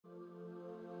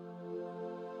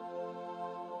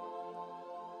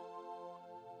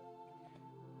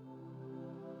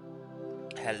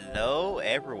Hello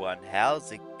everyone,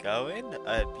 how's it going?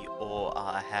 Hope you all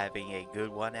are having a good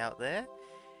one out there.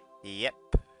 Yep,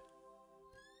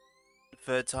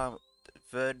 third time,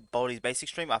 third Baldi's basic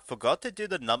stream. I forgot to do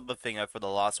the number thing for the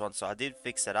last one, so I did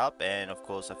fix it up, and of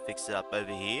course I fixed it up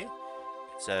over here.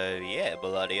 So yeah,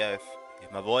 bloody oath.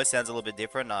 If my voice sounds a little bit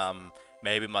different,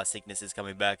 maybe my sickness is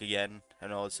coming back again,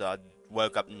 and also I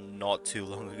woke up not too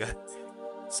long ago.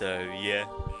 So yeah,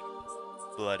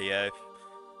 bloody oath.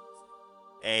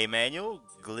 Hey Emmanuel,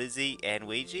 Glizzy, and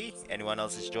Ouija. Anyone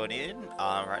else is joining in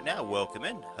right now? Welcome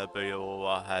in. Hope you all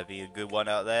are having a good one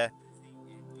out there.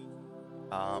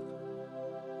 Um,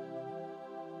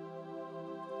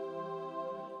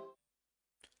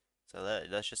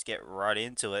 let's just get right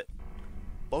into it.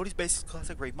 Baldi's Basics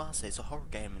Classic Remastered is a horror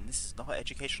game, and this is not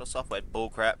educational software.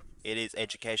 Bullcrap. It is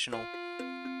educational.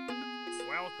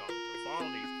 Welcome to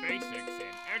Baldi's Basics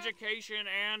in Education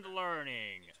and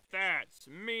Learning. That's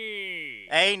me.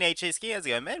 Hey Natureski, how's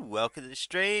it going, man? Welcome to the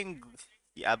stream.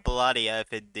 Yeah, bloody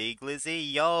oath indeed, Glizzy.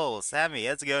 Yo, Sammy,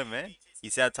 how's it going, man?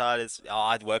 You sound tired as... Oh,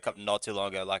 I woke up not too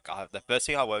long ago. Like, the first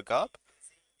thing I woke up,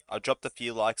 I dropped a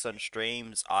few likes on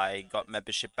streams. I got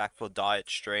membership back for Diet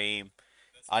Stream.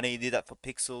 I need to do that for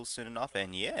Pixels soon enough,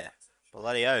 and yeah,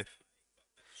 bloody oath.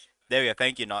 There we go.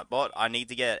 Thank you, Nightbot. I need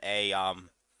to get a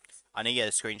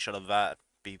screenshot of that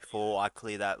before I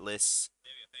clear that list.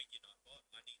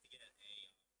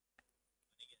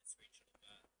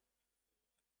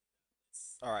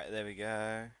 Alright, there we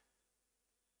go.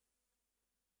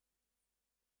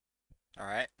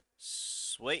 Alright,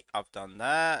 sweet, I've done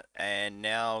that, and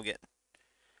now I'll get...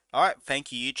 Alright,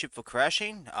 thank you YouTube for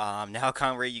crashing. Now I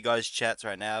can't read you guys' chats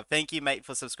right now. Thank you mate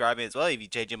for subscribing as well. If you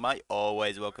change your mind,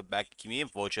 always welcome back to community.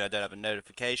 Unfortunately, I don't have a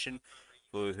notification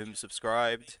for whom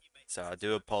subscribed, so I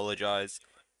do apologize.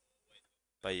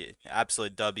 But yeah,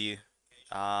 absolute W.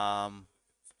 Let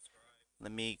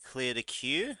me clear the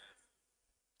queue.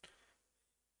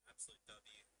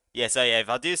 Yeah, so yeah, if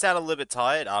I do sound a little bit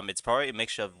tired, it's probably a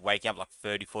mixture of waking up like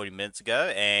 30-40 minutes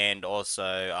ago, and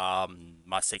also,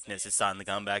 my sickness is starting to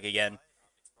come back again.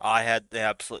 I had the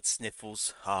absolute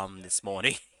sniffles, this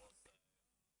morning.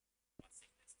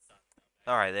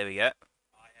 Alright, there we go.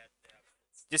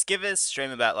 Just give this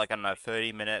stream about, like, I don't know,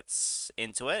 30 minutes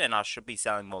into it, and I should be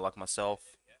sounding more like myself.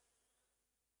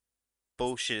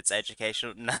 Bullshit, it's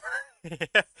educational.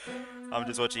 I'm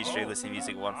just watching stream, listening to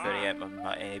music at 1:30 a.m. on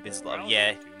my neighbors love.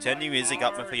 Yeah, turn your music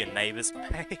up for your neighbors,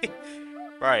 mate.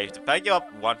 Bro, to fact you up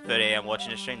 1:30 a.m.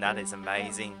 watching the stream, that is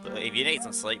amazing. But if you need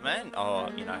some sleep, man, or,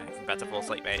 you know, you're about to fall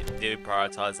asleep, mate, do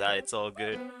prioritize that. It's all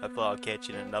good. Hopefully I'll catch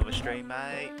you in another stream,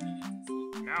 mate.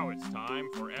 Now it's time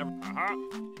for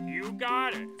you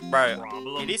got it. Bro,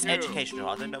 Problem it is two. educational.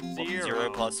 I don't know what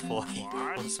 0 plus 4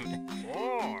 equals.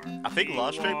 4. I think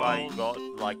last stream I got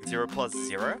like 0 plus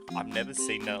 0. I've never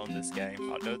seen that on this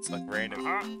game. I know it's like random.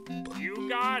 You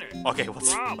got it. Okay,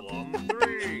 what's Problem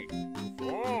 3.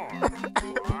 4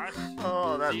 plus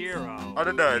Oh, that's... 0. I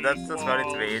don't know, that's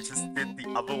funny to me. It just did the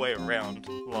other way around.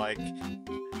 Like...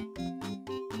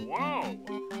 Whoa,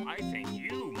 I think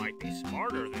you might be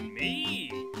smarter than me.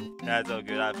 That's all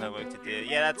good, I have homework to do.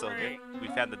 Yeah, that's all good. We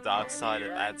found the dark side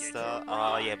of Adstar.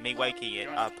 Oh yeah, me waking it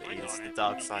up is the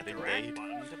dark side indeed.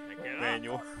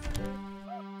 Manual.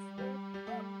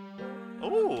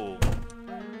 Ooh.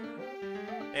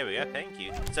 There we go, thank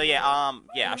you. So yeah,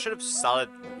 yeah, I should have started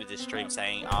with this stream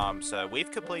saying, so we've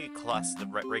completed class the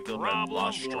regular mode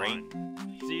last stream.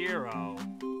 0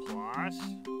 plus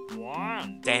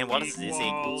 1. Damn, what is this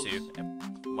equal to?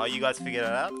 While you guys figure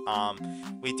that out,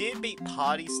 we did beat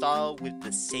party style with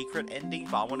the secret ending,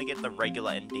 but I want to get the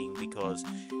regular ending because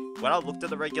when I looked at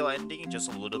the regular ending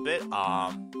just a little bit,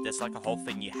 there's like a whole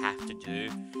thing you have to do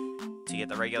to get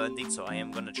the regular ending, so I am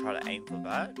going to try to aim for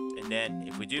that. And then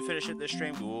if we do finish it this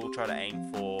stream, we will try to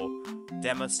aim for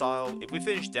demo style. If we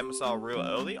finish demo style real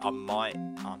early, I might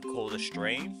call the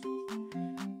stream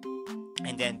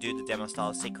and then do the demo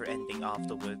style secret ending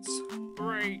afterwards.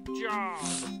 Great job!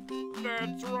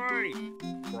 That's right!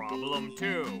 Problem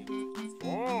 2.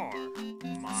 4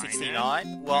 minus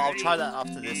 69? Well, I'll try that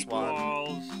after this one.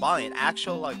 equals... Finally, an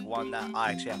actual, like, one that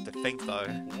I actually have to think, though.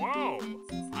 Whoa!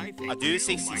 I think I do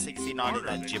 60, 69 in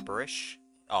that gibberish.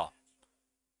 Oh.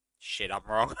 Shit, I'm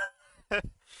wrong.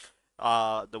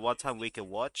 The one time we can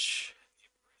watch.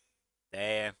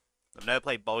 Damn. I've never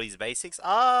played Baldi's Basics.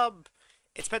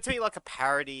 It's meant to be like a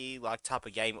parody, like, type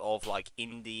of game of, like,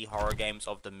 indie horror games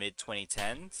of the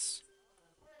mid-2010s.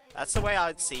 That's the way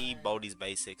I'd see Baldi's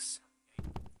Basics.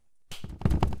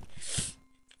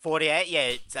 48? Yeah,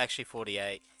 it's actually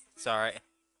 48. Sorry.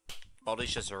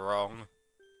 Baldi's just wrong.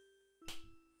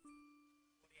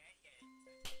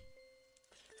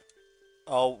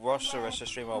 I'll watch the rest of the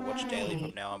stream. I'll watch daily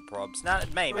from now on, probs. Nah,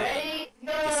 mate.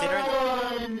 Considering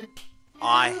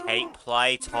I hate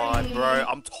playtime, bro.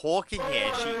 I'm talking here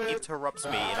and she interrupts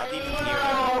me and I didn't even hear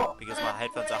her because my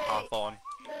headphones are half on.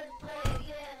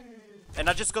 And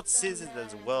I just got scissors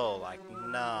as well. Like,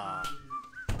 nah.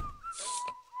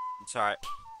 It's alright.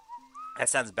 That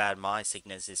sounds bad. My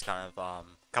sickness is kind of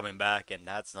coming back, and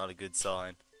that's not a good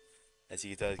sign, as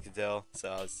you guys can tell. So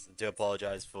I do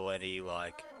apologize for any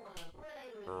like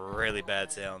really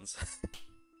bad sounds.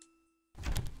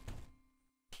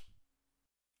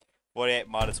 48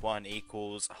 minus 1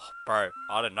 equals, oh, bro.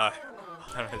 I don't know.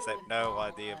 I honestly have no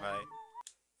idea, mate.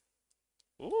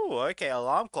 Ooh, okay,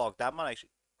 alarm clock. That might actually.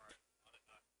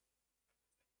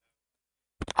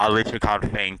 I literally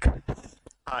can't think.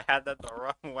 I had that the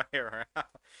wrong way around.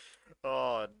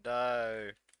 Oh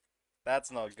no,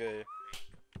 that's not good.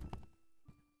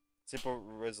 Simple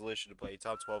resolution to play.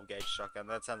 Type 12 gauge shotgun.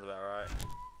 That sounds about right.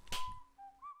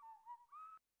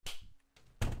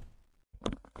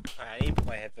 Alright, I need to put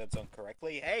my headphones on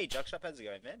correctly. Hey, Jockshop, how's it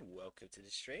going, man? Welcome to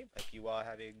the stream. Hope you are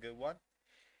having a good one.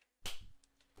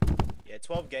 Yeah,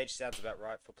 12 gauge sounds about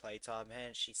right for playtime,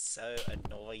 man. She's so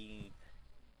annoying.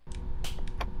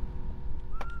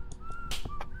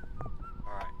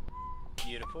 Alright,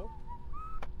 beautiful.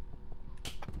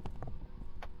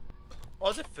 Oh,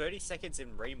 is it 30 seconds in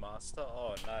remaster?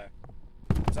 Oh no.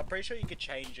 Because I'm pretty sure you could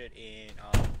change it in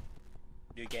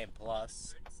New Game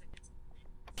Plus.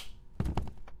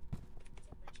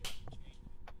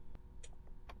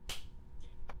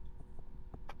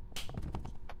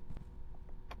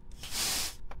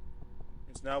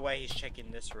 There's no way he's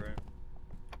checking this room.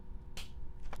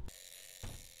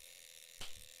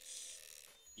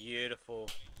 Beautiful.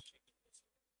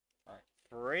 Alright,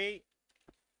 3,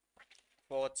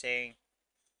 14,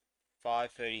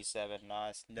 537.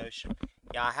 Nice. No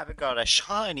yeah, I haven't got a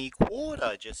shiny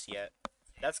quarter just yet.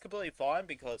 That's completely fine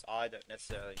because I don't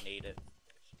necessarily need it.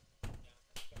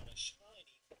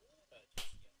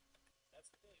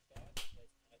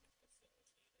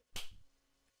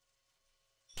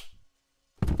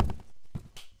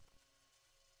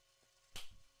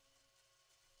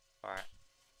 Alright.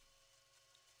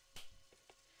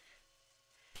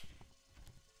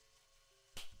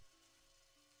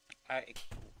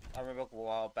 I remember a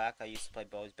while back I used to play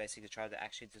BALDI'S basically to try to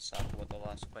actually decipher what the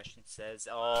last question says.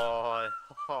 Oh,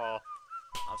 I'm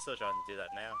still trying to do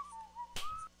that now.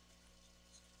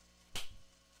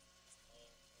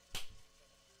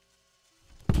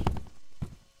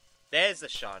 There's the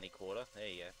shiny quarter. There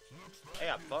you go. Hey,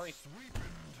 I'm fine.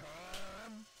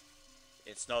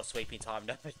 It's not sweeping time.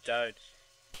 No, don't.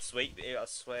 Sweep, I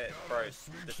swear, bro.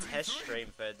 The test stream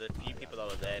for the few people that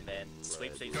were there, man.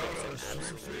 Sweep is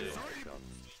absolute.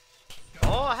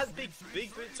 Oh, it has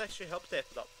big boots actually helped there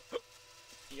for that.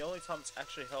 The only time it's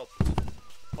actually helped.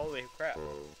 Holy crap.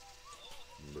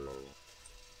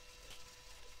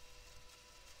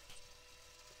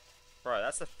 Bro,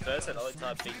 that's the first and only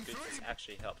time big boots has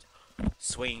actually helped.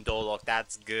 Swing door lock,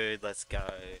 that's good. Let's go.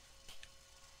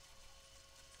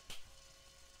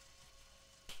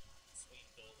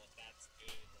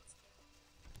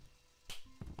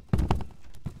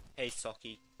 Hey,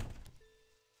 Socky.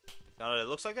 No, it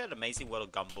looks like an amazing World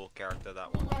of Gumball character,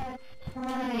 that one.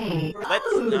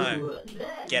 No.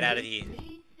 Get out of here.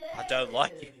 I don't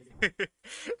like you.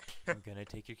 I'm gonna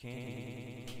take your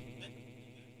cane.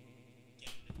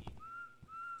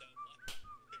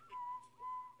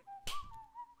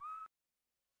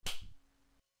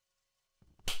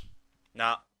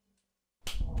 Nah.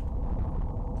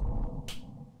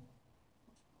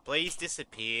 Please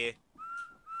disappear.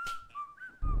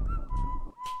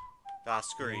 Ah,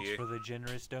 screw Thanks you. for the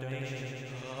generous donation.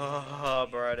 Oh,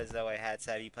 bro, there's no way hats.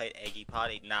 Have you played Eggy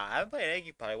Party? Nah, I haven't played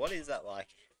Eggy Party. What is that like?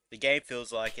 The game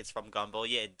feels like it's from Gumball.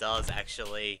 Yeah, it does,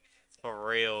 actually. For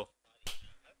real.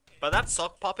 But that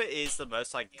sock puppet is the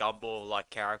most, like, Gumball-like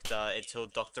character until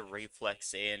Dr.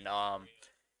 Reflex in,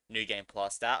 New Game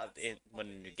Plus.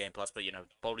 New Game Plus, but, you know,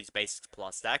 BALDI'S Basics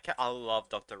Plus. I love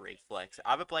Dr. Reflex.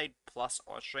 I haven't played Plus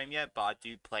on stream yet, but I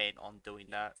do plan on doing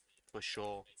that. For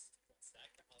sure.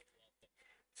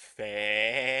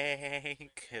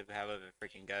 Thank. However it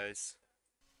freaking goes.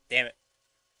 Damn it.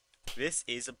 This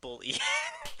is a bully.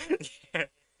 Yeah.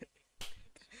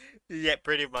 Yeah,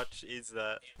 pretty much is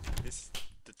that.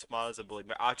 The tomatoes are bully.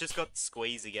 I just got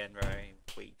squeeze again, bro.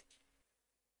 Wait.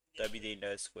 WD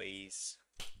no squeeze.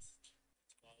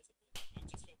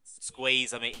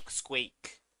 Squeeze, I mean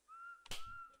squeak.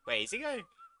 Wait, is he going?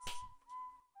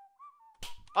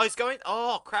 Oh, he's going.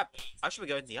 Oh, crap. I should be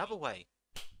going the other way.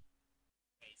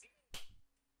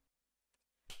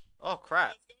 Oh,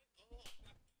 crap.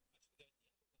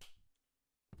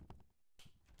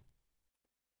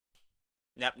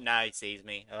 Nope, now he sees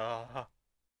me. Oh.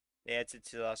 The answer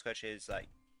to the last question is like,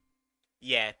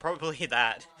 yeah, probably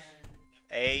that.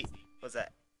 Was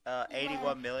that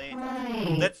 81 million?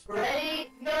 Let's. Can I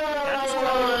just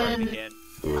try the correct again?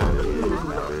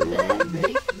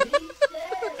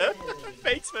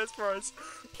 Fakes first bros.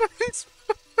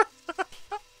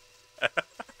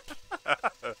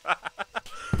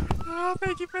 Oh,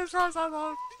 thank you, First Bros. I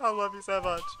love you so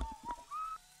much.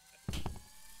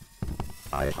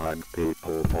 I hug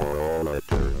people for all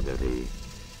eternity.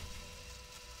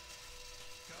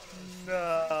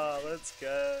 No, let's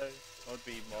go. I'd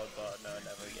be mod, but no,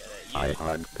 never get it. I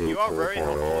hug people You are very for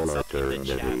helpful all and stuff in the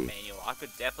chat, eternity. Manuel. I could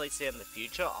definitely see it in the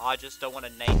future. I just don't want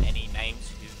to name any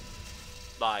names who,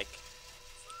 like,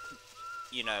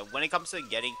 you know, when it comes to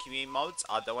getting community mods,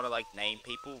 I don't want to, like, name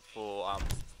people for,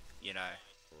 you know,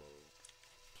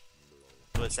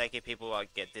 for the sake of people,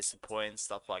 like, get disappointed and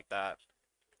stuff like that.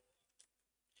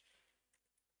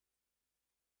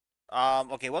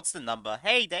 Okay, what's the number?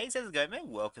 Hey, Days, how's it going, man?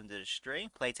 Welcome to the stream.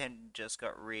 Playtime just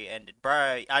got re-ended.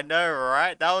 Bro, I know,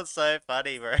 right? That was so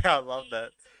funny, bro. I love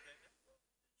that.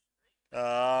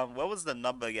 What was the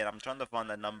number again? I'm trying to find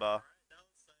the number.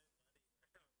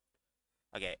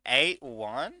 Okay,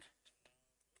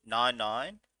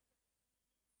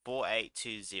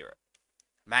 81994820.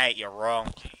 Mate, you're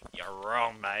wrong. You're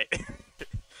wrong, mate.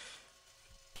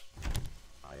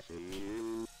 I see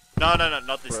you. No,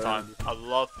 not this time. I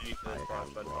love you for I this prize,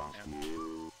 but unblock not now.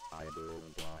 you. I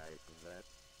don't like that.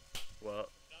 Well,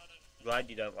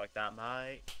 glad you don't like that,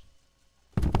 mate.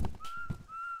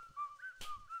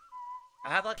 I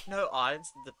have like no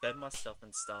items to defend myself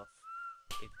and stuff.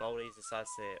 If BALDI'S decides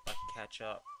to like catch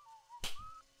up.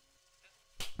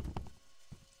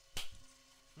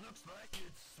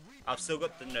 I've still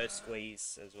got the no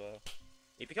squeeze as well.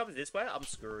 If he comes this way, I'm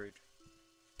screwed.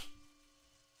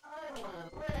 I wanna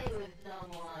play with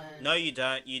someone. No, you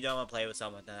don't. You don't want to play with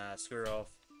someone. Nah, screw off.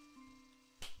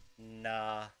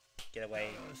 Nah, get away.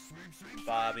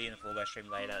 Barbie in the full stream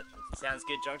later. Sounds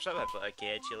good, Junk Shop. Hopefully,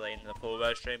 okay, chilling in the full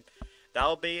stream.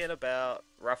 That'll be in about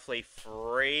roughly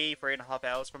 3.5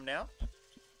 hours from now.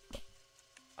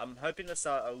 I'm hoping to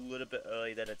start a little bit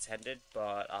earlier than attended,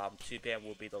 but 2 p.m.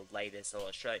 will be the latest, or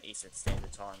Australian Eastern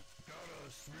Standard Time.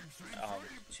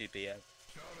 2 p.m.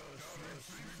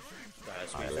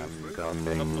 I am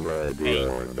coming, ready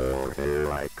or door,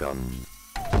 here I come.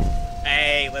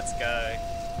 Hey, let's go.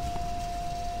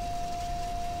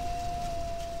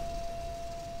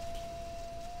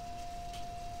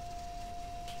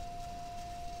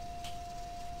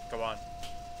 Come on.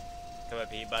 Come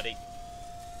up here, buddy.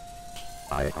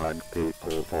 I hug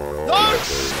people for all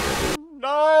eternity.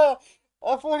 No!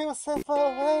 I thought he was so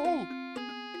far away!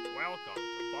 Welcome to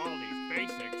BALDI'S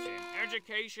Basics in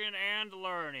Education and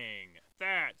Learning.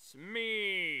 That's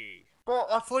me. Bro,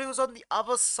 I thought he was on the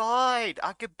other side.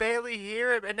 I could barely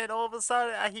hear him, and then all of a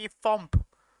sudden I hear thump.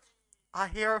 I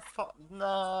hear a thump.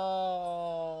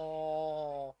 No.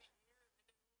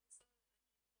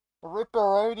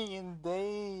 Ripperoni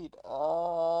indeed.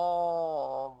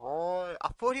 Oh, boy. I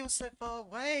thought he was so far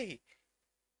away.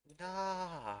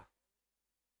 Nah.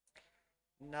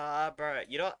 Nah, bro.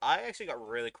 You know what? I actually got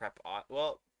really crap art.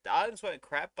 Well, the items weren't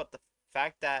crap, but the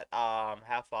fact that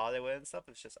how far they were and stuff,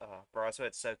 it's just bro, I swear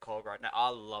it's so cold right now. I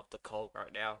love the cold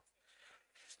right now.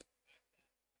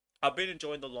 I've been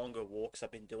enjoying the longer walks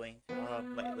I've been doing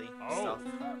lately and Oh, stuff.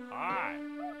 hi.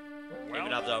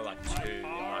 Even I've done like Welcome to two in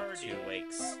my like 2 party.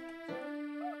 weeks.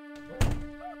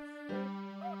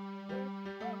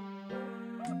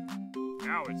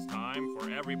 Now it's time for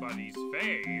everybody's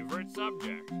favorite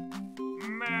subject,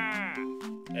 math.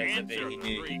 Except that Answer he the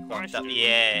knew he 3 fucked up. questions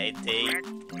Yeah, indeed.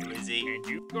 correctly, Lizzie. and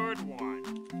you good one,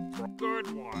 good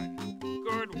one,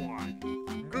 good one.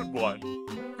 Good one. You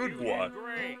did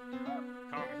great.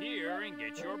 Come here and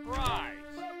get your prize.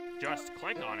 Just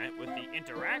click on it with the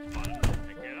interact button to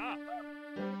pick it up.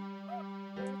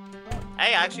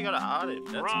 Hey, I actually got an item.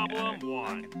 That's Problem good.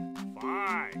 1.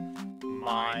 5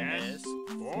 minus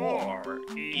 4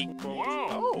 equals.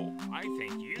 Oh. Whoa! I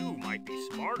think you might be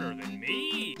smarter than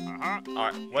me. Uh-huh.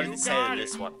 Alright, what You does it say got to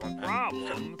this one?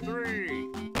 Problem 3.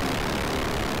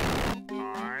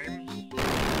 Times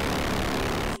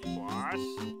plus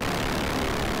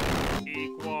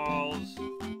equals.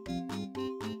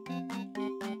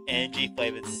 Energy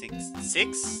flavored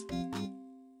 6.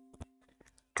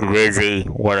 Lizzie,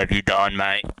 what have you done,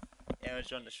 mate? Everyone's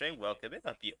joined the stream, welcome in.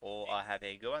 Hope you all are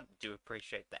having a good one. Do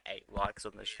appreciate the 8 likes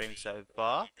on the stream so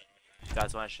far. If you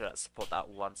guys want to show that support that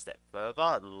one step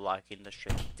further, liking the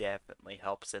stream definitely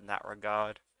helps in that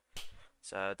regard.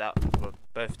 So that for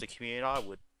both the community and I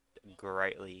would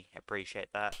greatly appreciate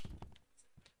that.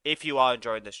 If you are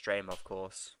enjoying the stream, of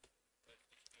course.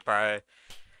 Bro.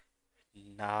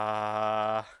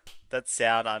 Nah. That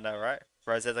sound, I know, right?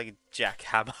 Bro, it sounds like a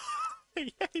jackhammer.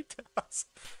 Yeah, he does.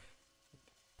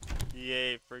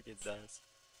 Yeah, he freaking does.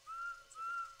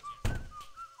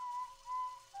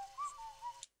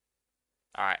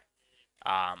 Alright.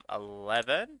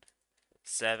 11,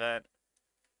 7.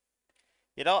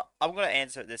 You know what? I'm gonna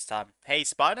answer it this time. Hey,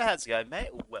 Spider, how's it going, mate?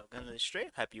 Welcome to the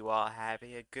stream. Hope you are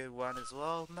having a good one as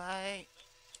well, mate.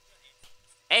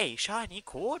 Hey, shiny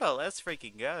quarter. Let's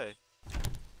freaking go.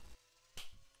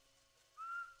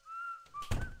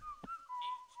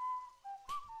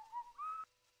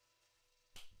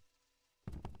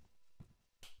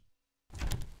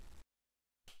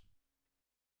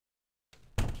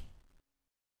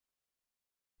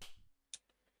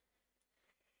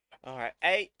 Alright,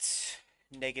 8,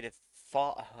 -5.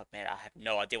 Oh, man, I have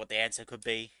no idea what the answer could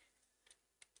be.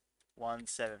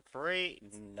 173.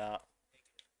 No.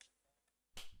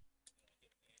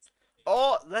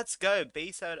 Oh, let's go.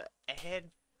 B soda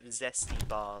and zesty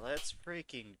bar. Let's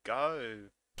freaking go.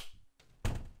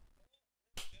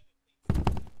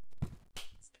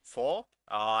 4?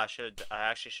 Oh, I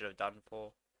actually should have done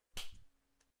 4.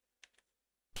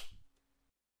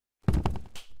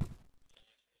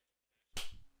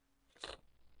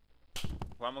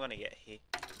 What am I gonna get here?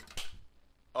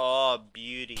 Oh,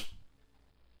 beauty.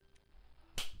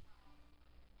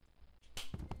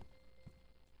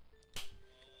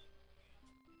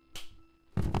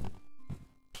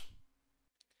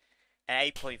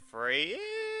 An 8.3?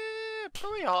 Yeah,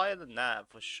 probably higher than that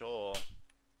for sure.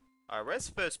 Alright, where's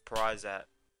first prize at?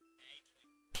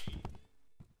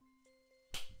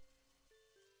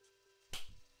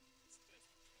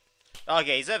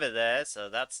 Okay, he's over there, so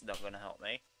that's not gonna help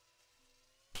me.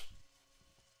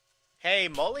 Hey,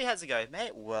 Molly, how's it going,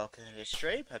 mate? Welcome to the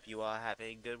stream. Hope you are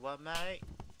having a good one, mate.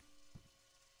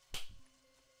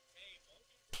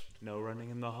 No running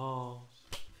in the halls.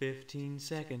 15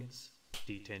 seconds.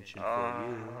 Detention for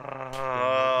you. Don't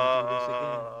make me do this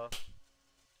again.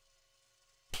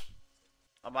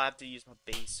 I might have to use my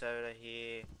B soda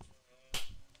here.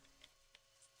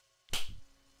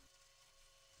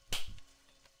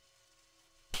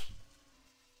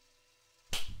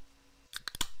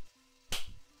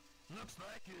 Looks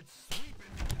like it's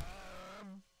sweeping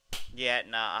time. Yeah,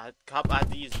 nah, I have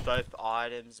to use both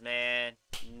items, man.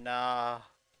 Nah.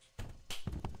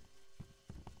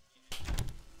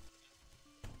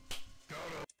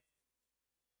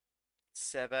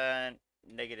 -7,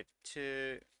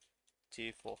 -2,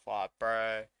 2, 4, 5,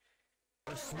 bro.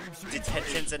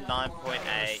 Detention's at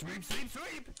 9.8.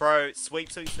 Bro, sweep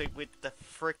with the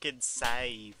frickin'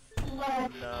 save.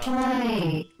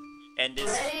 No. And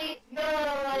this.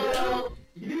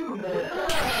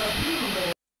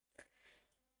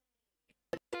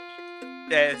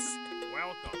 There's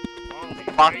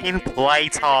fucking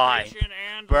playtime,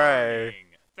 bro.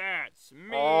 That's me.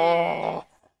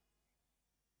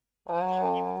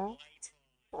 Oh,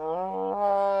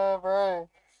 bro.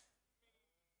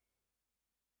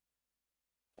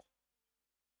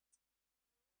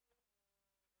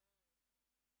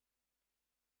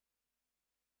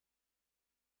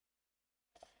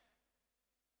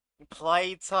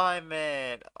 Playtime,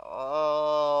 man.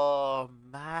 Oh,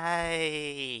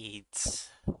 mate.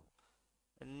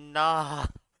 Nah.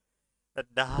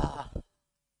 Nah.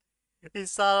 He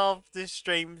started off this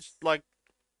stream like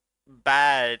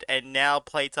bad, and now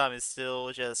playtime is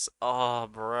still just, oh,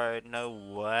 bro, no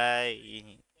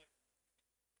way.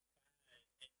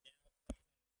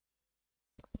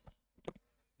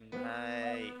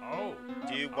 Mate. Oh,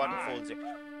 Do hi. 140.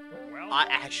 Welcome I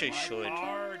actually to my should.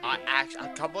 party. I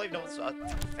can't believe no one's.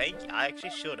 Thank you. I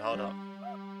actually should. Hold up.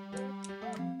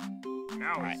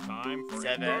 Now Alright. it's time for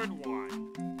 7. a good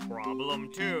one. Problem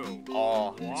 2.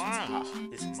 Oh, One.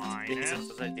 this is Minus.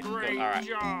 so difficult. Great Alright.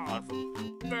 job.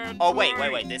 That's Oh, wait.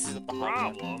 right. This is the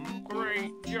hard one. Problem.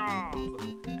 Great job.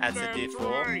 As I did That's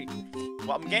for. right.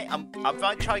 Well, I'm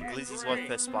going to try Glizzy's one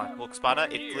first, Spine. Look, Spider,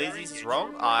 if Glizzy's is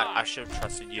wrong, I should have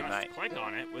trusted you, Just mate. click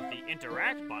on it with the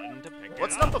interact button to pick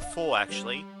What's it up. number 4,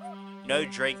 actually? No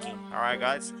drinking. Alright,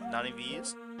 guys? None of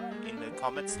yous? In the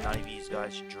comments, none of yous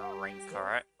guys drink,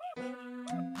 alright?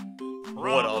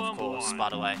 Water, of course, by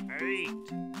the way. 8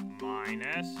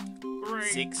 minus.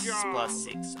 Great 6 job. plus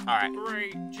 6. Alright.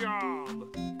 Great job.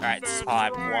 Alright, That's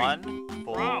time right. 1,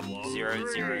 4, Problem 0,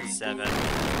 0, three. 7.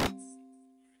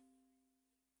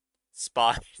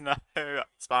 Spino,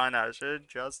 I should have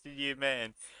trusted you,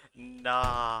 man.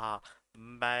 Nah,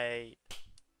 mate.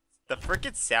 The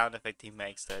frickin' sound effect he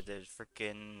makes, though, the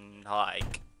frickin'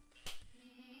 hike.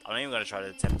 I'm not even gonna try to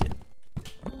attempt it.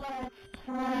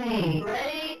 Ready,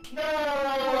 go!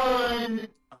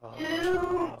 1,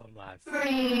 2, my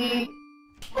 3,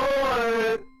 4,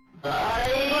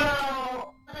 5.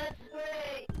 Wow, that's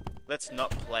great. Let's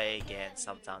not play again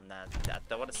sometime now. I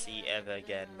don't want to see you ever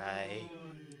again, mate.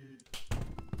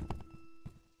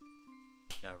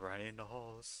 Now run in the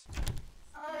halls.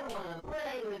 I wanna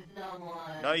play with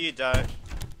someone. No, you don't.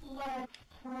 Let's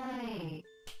play.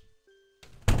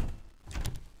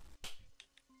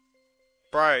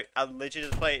 Bro, I literally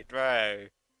just played, bro.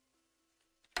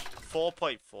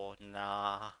 4.4,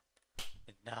 nah.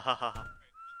 Nah.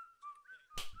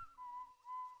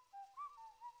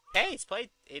 Hey,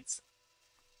 it's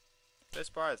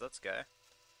first prize, let's go.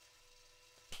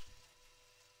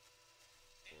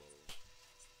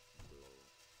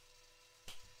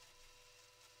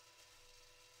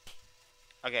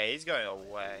 Okay, he's going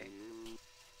away.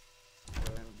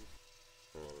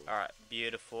 Alright,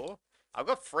 beautiful. I've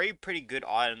got 3 pretty good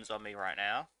items on me right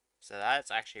now. So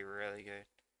that's actually really good.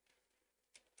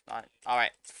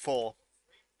 Alright, 4.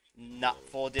 Nah,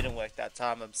 4 didn't work that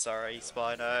time. I'm sorry,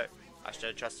 Spino. I should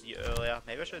have trusted you earlier.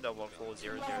 Maybe I should have done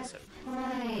 14007.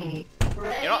 Play.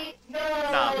 You know what?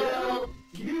 Nah.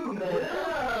 You mess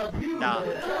up. You Nah.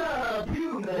 mess up.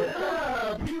 You mess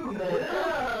up. You mess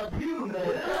up. You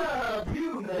mess up.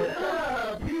 You mess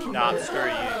up. You Nah, mess screw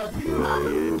up.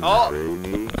 you.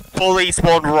 Oh! Fully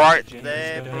spawned right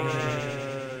there, bro.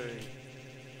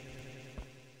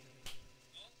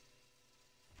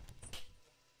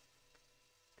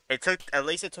 At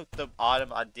least it took the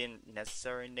item I didn't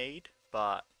necessarily need,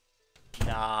 but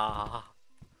nah.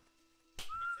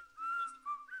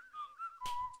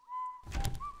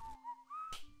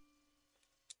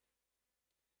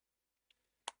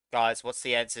 Guys, what's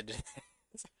the answer to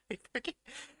this?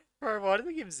 Bro, why did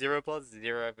they give 0 plus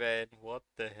 0, man? What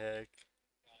the heck?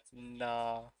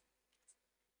 Nah.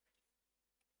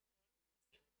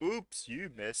 Oops, you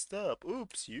messed up.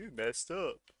 Oops, you messed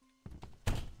up.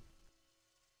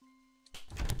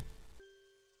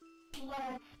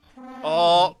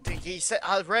 Oh, he said,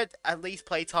 I read at least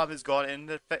playtime is gone, and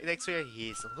the next video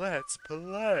he's let's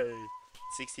play.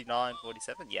 69.47?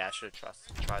 Yeah, I should have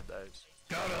tried those.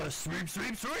 Gotta sweep,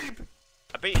 sweep, sweep.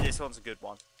 I bet you this one's a good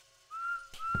one.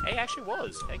 Hey, actually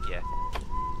was. Heck yeah.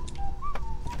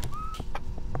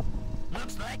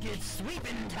 Looks like it's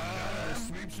sweeping time.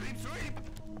 Sweep, sweep, sweep.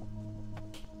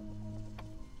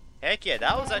 Heck yeah,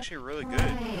 that was actually really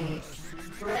good.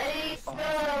 Ready, go!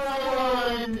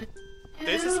 1,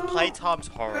 This is playtime's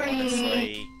horror,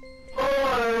 honestly.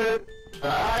 4,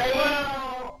 5.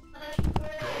 Wow, that's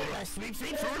great. Gotta sweep,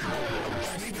 sweep, sweep.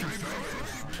 Sweep, sweep, sweep.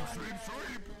 Sweep, sweep,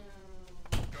 sweep.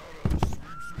 Gotta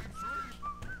sweep, sweep,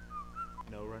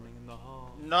 sweep. No running in the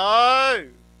hall. No!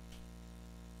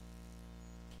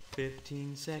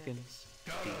 15 seconds.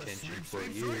 Gotta Detention sweep, for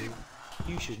sweep, you. sweep.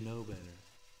 You should know better.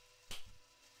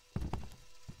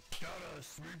 Gotta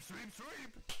sweep, sweep,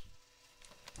 sweep.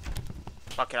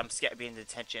 Fuck it, I'm scared of being in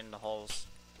detention in the holes.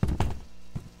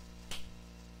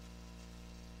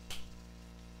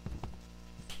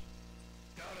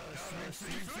 Gotta sweep,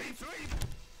 sweep, sweep, sweep.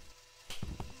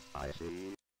 I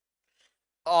see.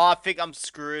 Oh, I think I'm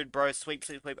screwed, bro. Sweep,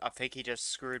 sweep, sweep. I think he just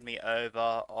screwed me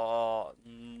over. Oh,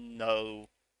 no.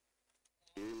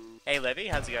 Hey, Levy,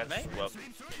 how's it going, mate? Well,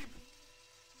 Sweep, sweep.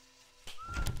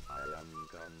 I am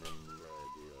coming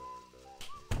ready or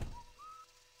no.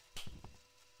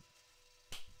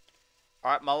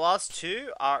 alright, my last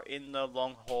 2 are in the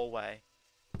long hallway.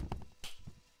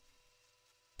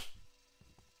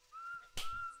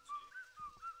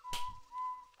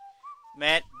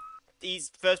 Man,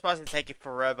 these first prize are taking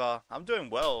forever. I'm doing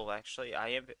well, actually. I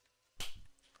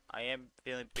am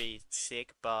feeling pretty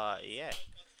sick, but yeah.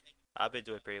 I've been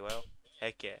doing pretty well.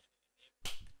 Heck yeah.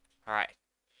 Alright.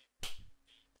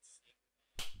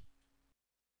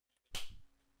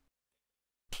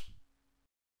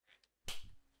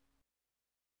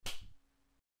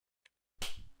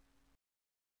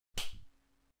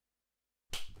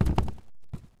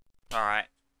 Alright.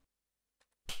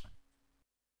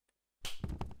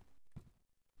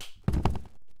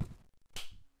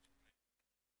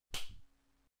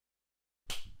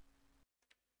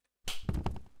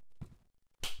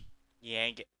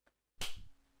 Yank it.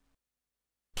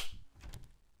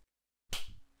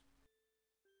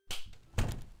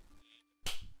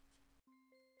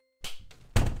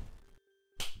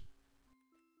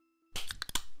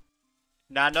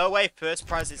 Nah, no way first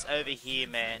prize is over here,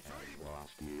 man.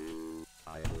 Lost you.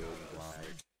 I will fly.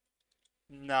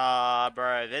 Nah,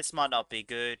 bro, this might not be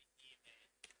good.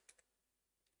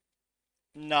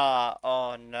 Nah,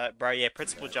 oh no, bro, yeah,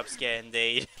 principal jump scare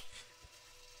indeed.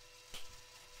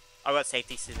 I got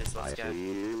safety scissors, let's I go. see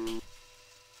you,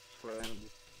 friend.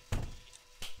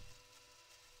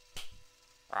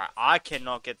 Alright, I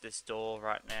cannot get this door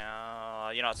right now.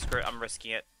 You know what, screw it, I'm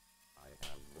risking it. I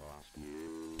have lost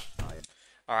you.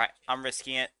 Alright, I'm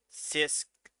risking it. 6,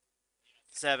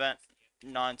 7,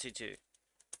 9, 2, 2.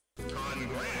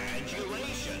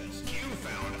 Congratulations, you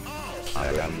found all. I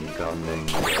am coming.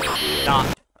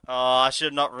 Nah. Oh, I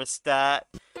should not risk that.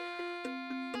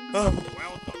 Welcome.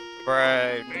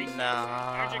 Bro, Basics,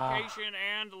 nah. Education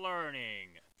and learning.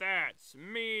 That's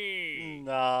me.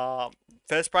 Nah.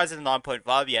 First prize is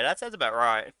 9.5. Yeah, that sounds about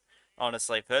right.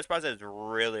 Honestly, first prize is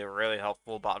really, really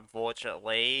helpful, but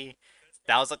unfortunately,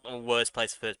 that was like the worst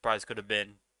place first prize could have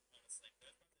been.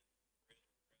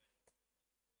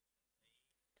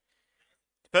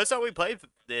 First time we played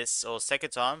this, or second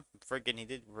time, friggin' he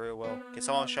did real well. Can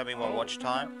someone show me my watch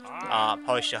time?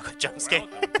 Holy shit, I got jump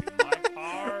scared. Welcome to my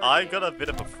party. I got a bit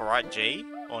of a fright G,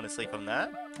 honestly, from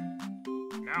that.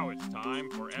 Now it's time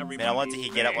for everybody. Man, I wanted to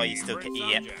get up while you still can.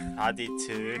 Yep, I did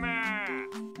too. Math.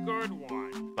 Good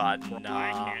one. But I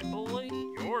nah. can't believe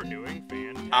you're doing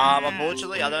fantastic.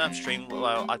 Unfortunately, I don't have stream.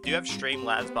 Well, I do have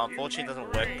Streamlabs, but unfortunately, it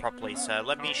doesn't work properly. So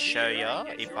let me show ya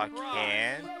if I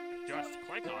can. Just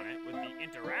click on it with the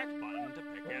interact button to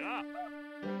pick it up.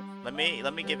 Let me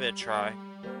give it a try.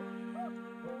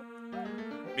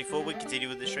 Before we continue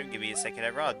with the stream, give me a second,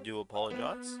 everyone. I do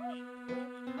apologize.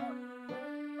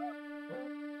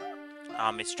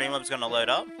 Is Streamlabs gonna load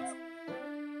up?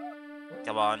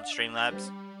 Come on, Streamlabs.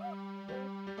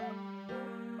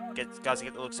 Guys,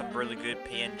 get to look some really good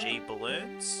PNG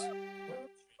balloons.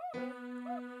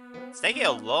 It's taking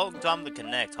a long time to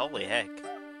connect. Holy heck.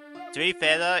 To be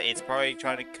fair though, it's probably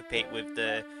trying to compete with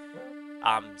the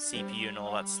CPU and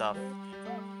all that stuff.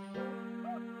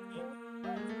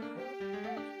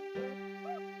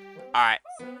 Alright.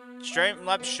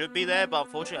 Streamlabs should be there, but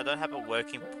unfortunately I don't have it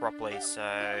working properly, so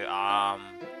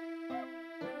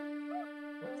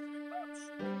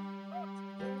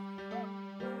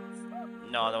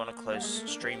no, I don't want to close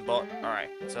Streambot. Alright,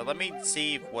 so let me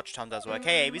see if watch time does work.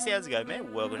 Hey ABC, how's it going,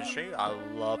 man? Welcome to stream. I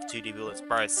love 2D bullets,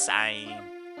 bro, same.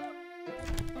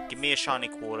 Give me a shiny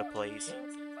quarter, please.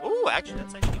 Ooh, actually,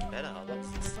 that's actually better. I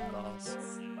love this class.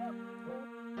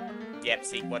 Yep,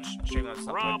 see, watch Streamlabs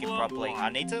not working properly. I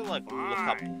need to, like, look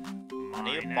up. I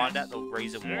need to find out the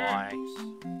reason why.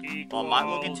 Or I might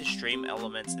look into stream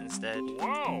elements instead.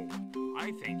 Whoa!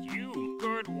 I think you.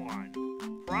 Good one.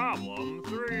 Problem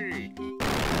 3.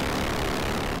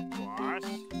 Plus.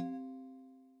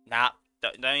 Nah,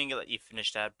 don't even let you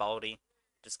finish that, Baldi.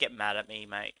 Just get mad at me,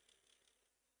 mate.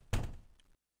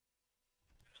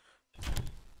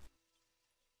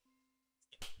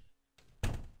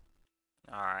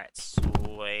 Alright,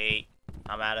 sweet.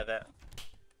 I'm out of it.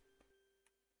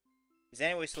 Is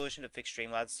there any solution to fix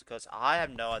Streamlabs? Because I have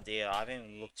no idea. I haven't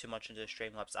even looked too much into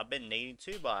Streamlabs. I've been needing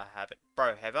to, but I haven't.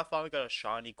 Bro, have I finally got a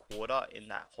shiny quarter in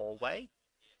that hallway?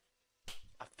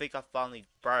 I think I finally...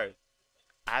 Bro,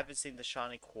 I haven't seen the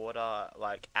shiny quarter,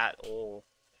 like, at all.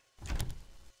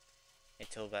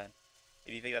 Until then.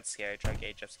 If you think that's scary, try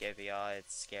Gauge Up Scare VR.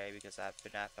 It's scary because I have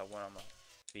FNAF. I went on my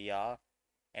VR.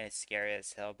 And it's scary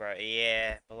as hell, bro.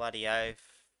 Yeah, bloody oath.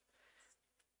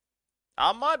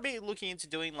 I might be looking into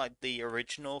doing, like, the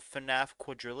original FNAF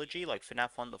quadrilogy, like FNAF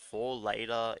 1 to 4,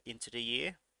 later into the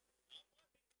year.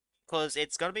 Because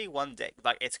it's going to be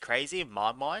like, it's crazy in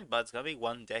my mind, but it's going to be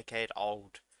 1 decade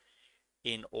old.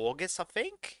 In August, I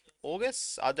think?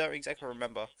 August? I don't exactly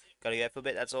remember. Gotta go for a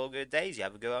bit, that's all good days. You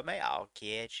have a good one, mate. I'll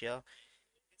catch you.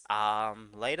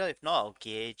 Later, if not, I'll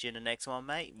catch you in the next one,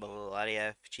 mate. Bloody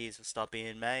oath. Cheers for stopping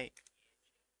in, mate.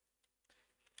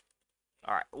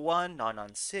 Alright,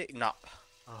 1996. Nah.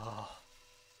 Oh.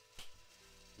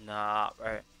 Nah,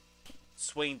 bro.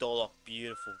 Swing door lock,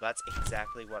 beautiful. That's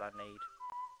exactly what I need.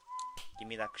 Give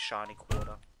me that shiny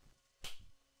quarter.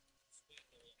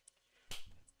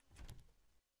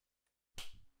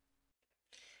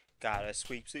 Got a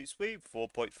sweep, sweep, sweep.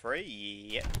 4.3.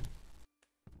 Yep.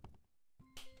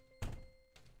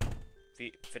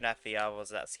 FNAF VR was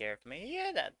that scary for me?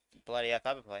 Yeah, that bloody F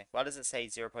I've been playing. Why does it say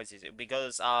 0.0?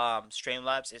 Because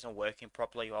Streamlabs isn't working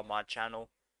properly on my channel.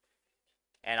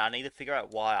 And I need to figure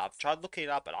out why. I've tried looking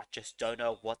it up, but I just don't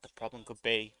know what the problem could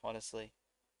be, honestly.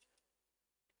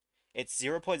 It's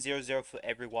 0.00 for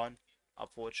everyone,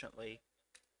 unfortunately.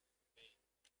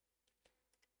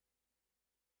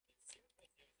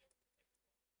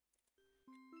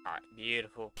 Alright,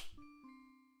 beautiful.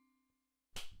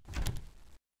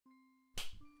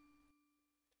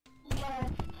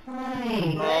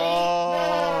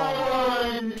 Oh.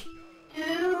 1,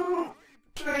 2,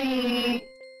 3,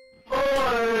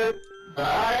 4,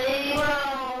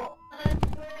 5.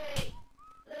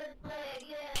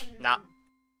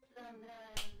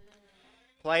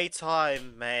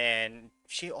 playtime, man.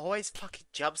 She always fucking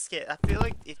jump scare. I feel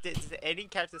like if there's any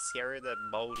character scarier than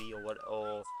Moldy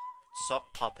or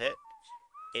Sock Puppet,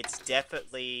 it's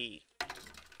definitely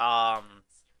Oh,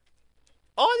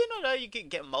 I did not know you can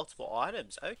get multiple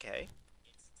items. Okay.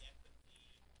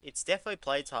 It's definitely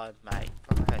playtime, mate.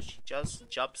 Bruh, she just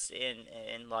jumps in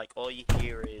and like all you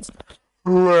hear is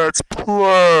 "Let's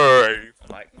play." I'm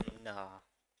like, nah.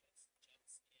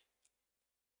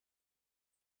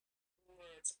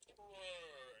 Let's play.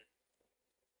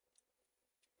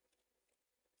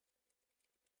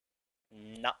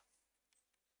 Nah.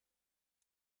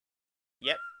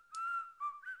 Yep.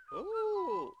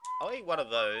 Ooh. I'll eat one of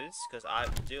those because I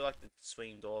do like the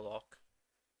swing door lock.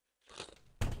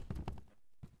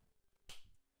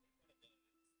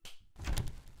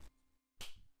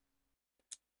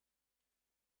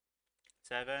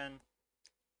 Seven.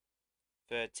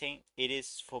 13. It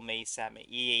is for me, Sammy.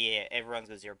 Yeah. Everyone's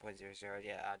got 0.00.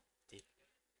 Yeah, I did.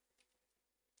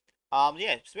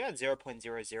 Yeah, so we had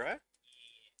 0.00.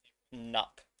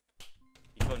 Nuck.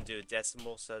 You couldn't do a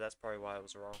decimal, so that's probably why I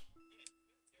was wrong.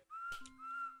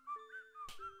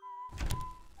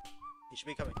 He should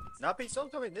be coming. Nope, he's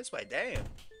not coming this way. Damn.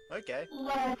 Okay.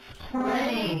 Let's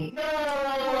play.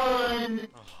 1,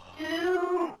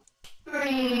 2,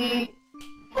 3,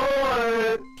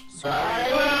 4,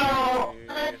 5.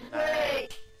 Let's play.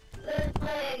 Let's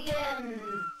play again.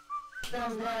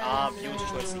 Viewer's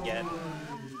choice again.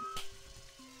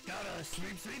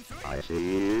 I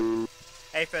see you,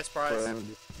 Hey, first prize.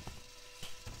 friend.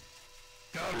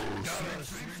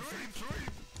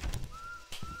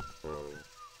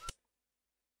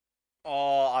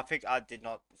 Oh, I think I did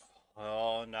not.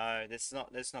 Oh no, this is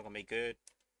not gonna be good.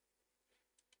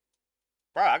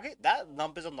 Bro, I get that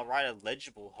numbers on the right are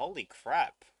legible. Holy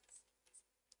crap.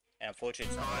 And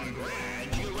unfortunately, it's not.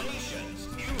 Congratulations,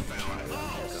 you found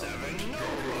all 7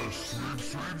 nobles.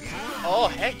 Oh,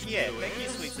 heck yeah. Thank you,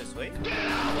 sweet so sweet.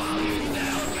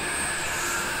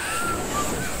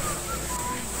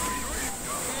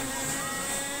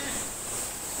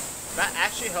 That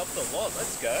actually helped a lot.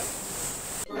 Let's go.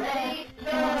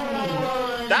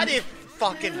 That didn't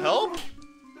fucking help.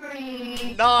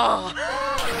 Nah.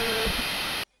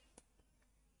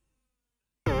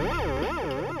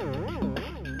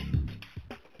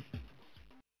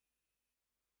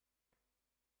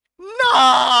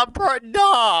 Nah, bro,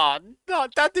 nah,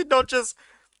 that did not just,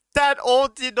 that all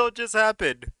did not just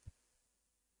happen.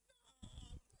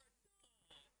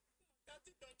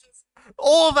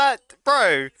 All that,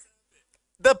 bro,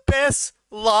 the best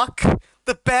luck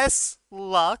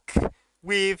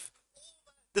with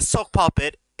the sock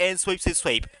puppet and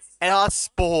sweep, and I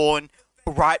spawn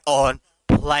right on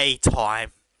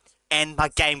playtime, and my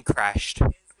game crashed.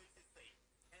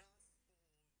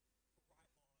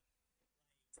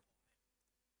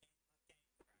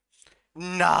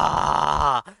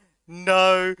 Nah,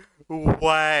 no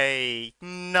way,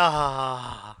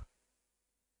 nah.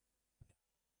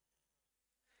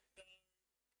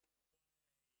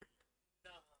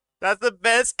 That's the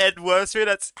best anniversary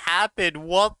that's happened.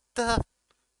 What the?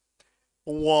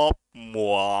 Womp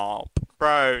womp.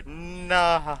 Bro,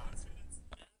 nah.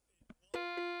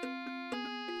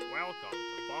 Welcome to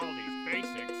Baldi's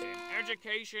Basics in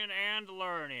Education and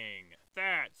Learning.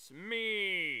 That's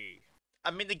me. I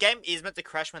mean, the game is meant to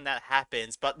crash when that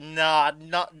happens, but nah,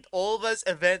 not all those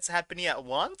events happening at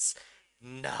once.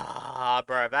 Nah,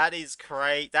 bro, that is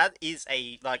great. That is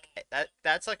a like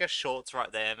that's like a shorts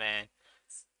right there, man.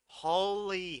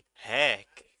 Holy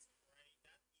heck.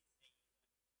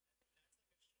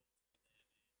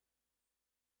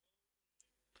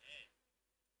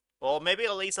 Or maybe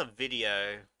at least a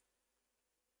video.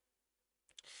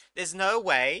 There's no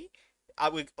way I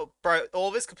would, bro. All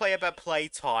of us could play about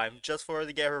playtime just for her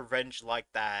to get revenge like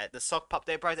that. The sock pup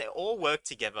there, bro. They all work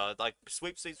together. Like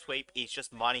sweep is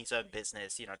just minding his own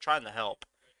business. You know, trying to help.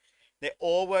 They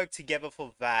all work together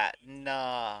for that.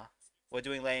 Nah, we're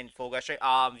doing lane Fall Guys straight.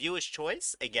 Viewer's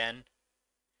choice again.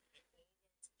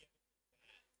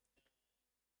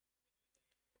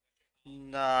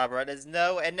 Nah, bro, there's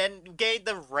no, and then get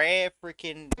the rare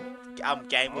freaking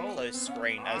game with close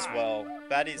screen as well.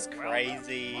 That is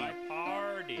crazy. Welcome to my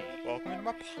party. Welcome to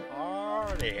my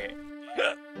party.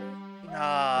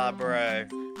 Nah, bro.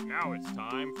 Now it's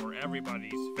time for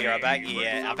everybody's Be right back. favorite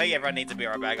Yeah, I think everyone needs to be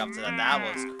right back after that. That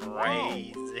was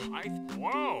crazy.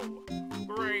 Whoa!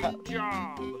 Great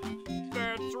job!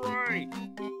 That's right!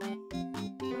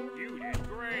 You did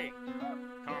great!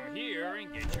 Come here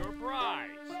and get your prize.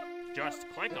 Just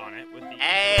click on it with the...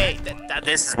 Hey,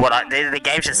 this is what the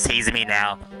game's just teasing me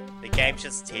now. The game's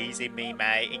just teasing me,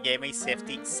 mate. It gave me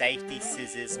safety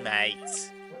scissors,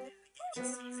 mate.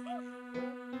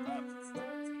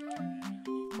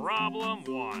 Problem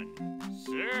 1.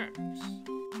 6.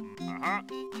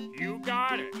 You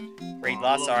got it. Read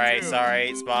last. Problem Sorry,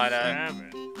 2. Spino.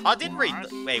 7. I didn't read.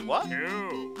 Plus Wait, what?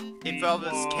 2 If I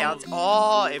was counting,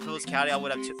 if it was counting, I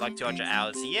would have like 200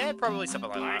 hours. Yeah, probably something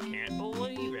like I that. can't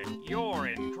believe it. You're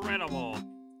incredible.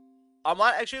 I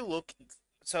might actually look.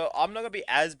 So I'm not gonna be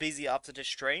as busy after the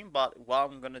stream, but what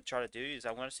I'm gonna try to do is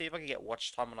I'm gonna see if I can get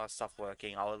watch time when I start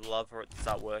working. I would love for it to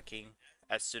start working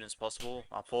as soon as possible.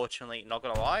 Unfortunately, not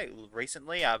gonna lie,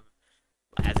 recently as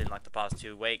in like the past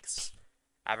 2 weeks,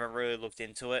 I haven't really looked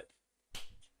into it.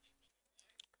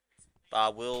 But I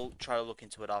will try to look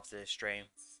into it after this stream.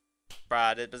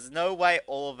 Bruh, there's no way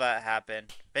all of that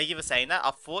happened. Thank you for saying that.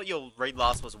 I thought your read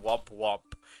last was womp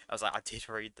womp. I was like, I did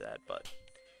read that, but...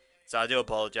 So I do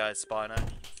apologize, Spino.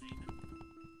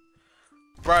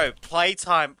 Bro,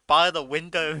 playtime by the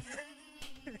window.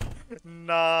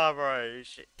 Nah, bro.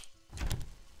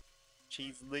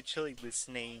 She's literally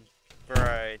listening.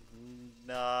 Bro,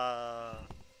 nah.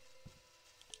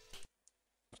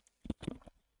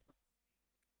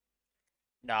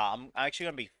 Nah, I'm actually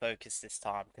gonna be focused this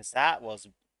time, because that was...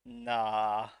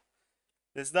 Nah.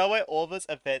 There's no way all those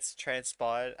events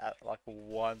transpired at, like,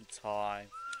 one time.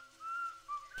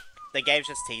 The game's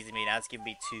just teasing me now. It's giving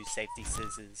me 2 safety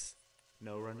scissors.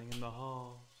 No running in the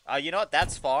halls. You know what?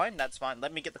 That's fine. That's fine.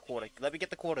 Let me get the quarter. Let me get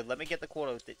the quarter. Let me get the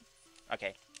quarter.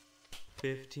 Okay.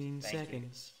 15 Thank you.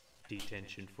 seconds.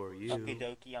 Detention for you. Okie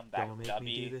dokie, I'm back. Don't make W.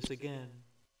 me do this again.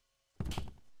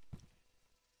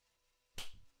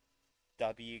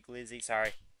 W, Glizzy.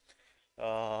 Sorry.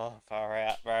 Oh, far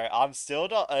out, bro. I'm still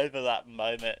not over that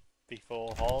moment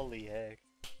before. Holy heck.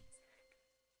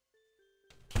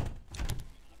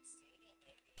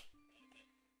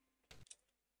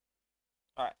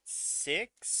 Alright,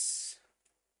 6.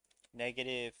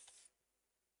 Negative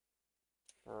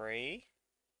 3.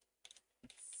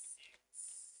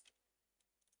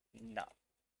 No.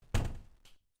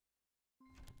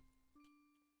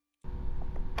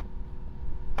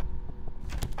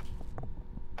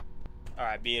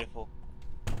 Alright, beautiful.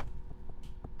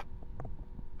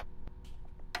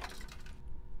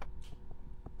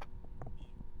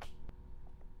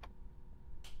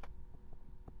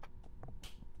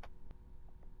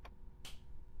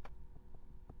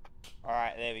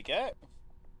 Alright, there we go.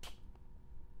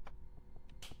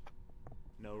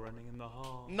 No running in the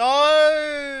hall.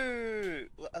 No!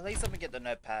 At least let me get the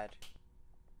notepad.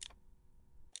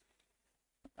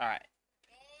 Alright.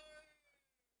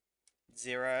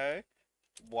 0,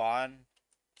 1,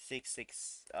 6,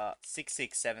 6, 6,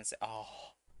 6, 7, 6. Oh.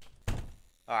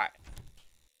 Alright.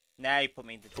 Now you put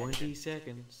me in detention. 20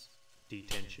 seconds.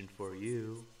 Detention for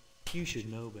you. You should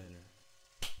know better.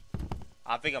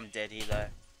 I think I'm dead here though.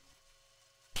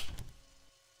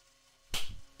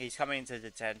 He's coming into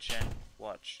detention.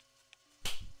 Watch.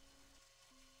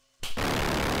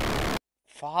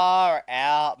 Far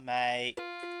out, mate.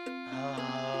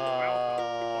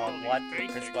 What the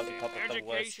principal to pop at the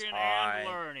worst Education time? and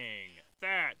learning.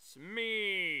 That's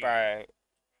me. Bro.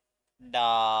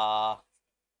 Nah.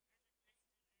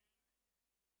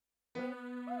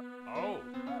 Oh,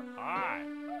 hi.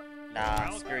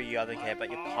 Nah, screw you, I don't care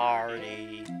about your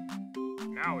party.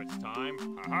 Now it's time.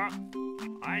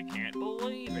 I can't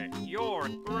believe it. You're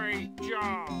great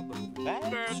job.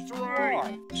 That's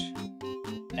right.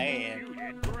 Man. You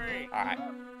did great. Alright.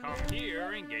 Come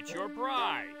here and get your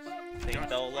prize. Think Just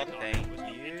they'll click look, on it thank with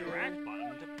the you. interact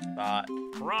button to But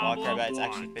Problem it's 1.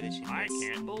 actually finishing I this.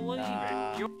 can't believe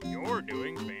Nah. it. You're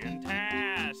doing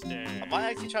fantastic. I might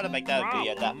actually try to make that a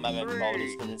video at that moment, Problem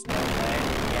Baldi's, 3. because there's no way.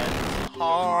 Yeah, it's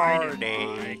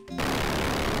hardy.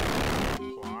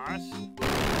 Plus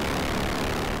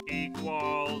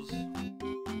equals.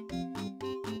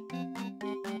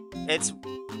 It's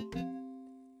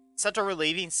such a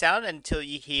relieving sound until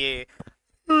you hear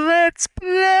 "Let's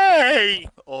play"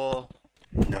 or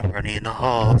 "No running in the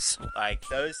halls." Like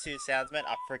those 2 sounds, man.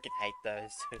 I freaking hate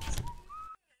those.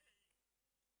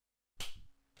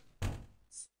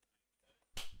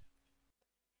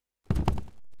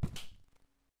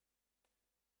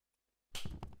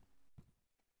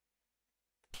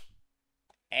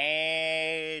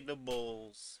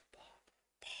 Animals.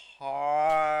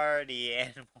 Party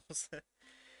animals.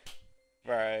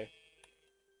 Bro.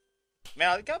 Man,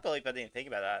 I can't believe I didn't think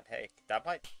about that. Hey, that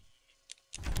might...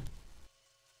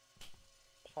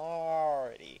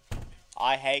 Party.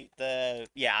 I hate the...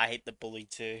 Yeah, I hate the bully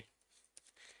too.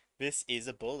 This is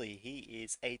a bully. He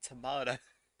is a tomato.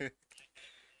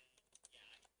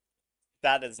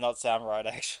 That does not sound right,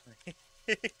 actually.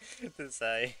 To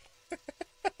say.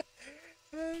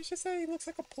 I should say he looks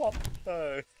like a plump.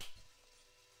 Oh.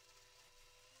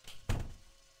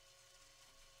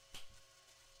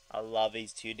 love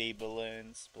these 2D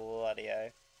balloons. Bloody hell.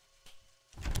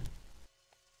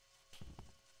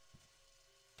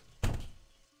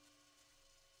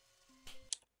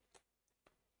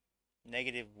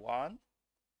 -1,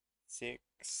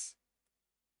 6.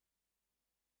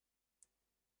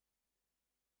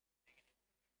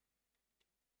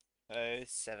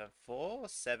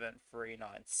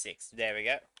 0747396. There we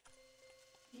go.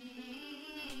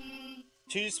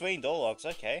 2 swing door locks,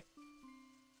 okay.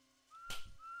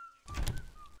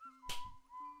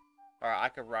 Alright, I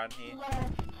could run here.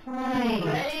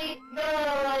 Ready? Go!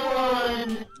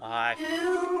 1,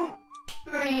 2,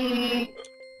 3,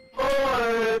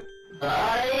 4,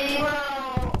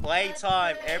 5.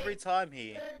 Playtime every time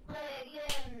here.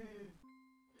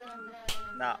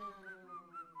 Nah.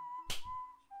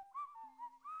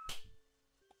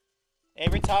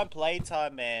 Every time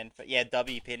playtime, man. Yeah,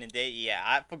 W pin and D. Yeah,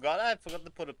 I forgot to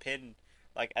put a pin.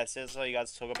 Like, as soon as you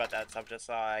guys talk about that, so I'm just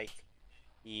like,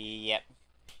 yep,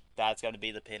 that's gonna be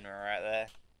the pin right there.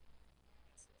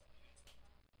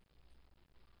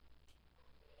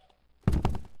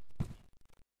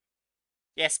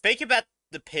 Yeah, speak about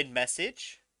the pin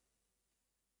message.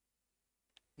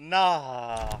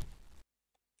 Nah.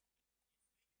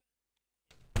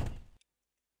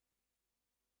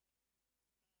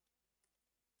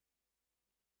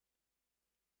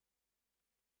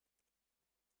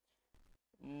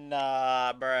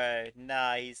 Nah, bro.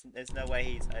 Nah, there's no way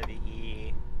he's over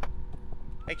here.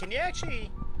 Hey, can you actually...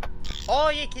 Oh,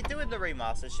 yeah, you can do it in the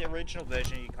remaster. It's the original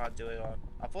version you can't do it on.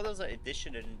 I thought there was an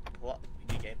edition in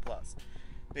New Game Plus.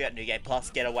 We got New Game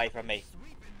Plus, get away from me.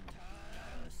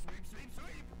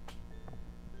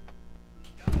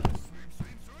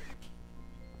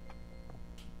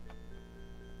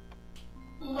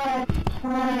 Let's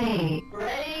play.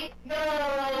 Ready? Go!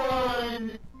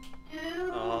 1,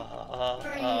 2,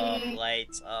 3,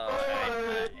 Late.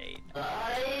 4,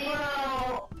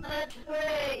 5. Let's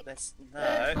play. Let's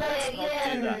not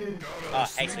do that. Oh,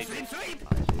 hey, sweet.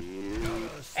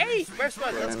 Hey, first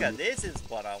one, let's go. This is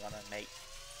what I want to make.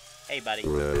 Hey, buddy.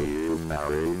 Will you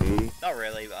marry me? Not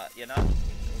really, but, you know,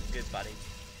 good buddy.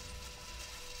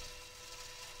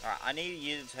 Alright, I need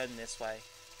you to turn this way.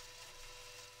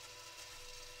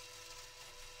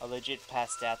 I legit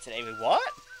passed out today. Wait,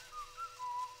 what?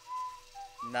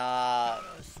 Nah.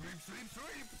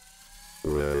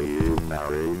 Will you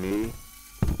marry me?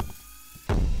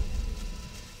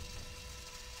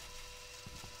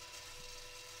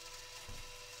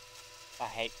 I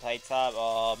hate playtime.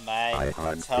 Oh, mate. I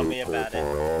hunt Tell me people about it.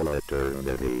 for all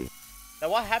eternity. Now,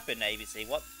 what happened, ABC?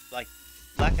 What, like,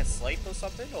 lack of sleep or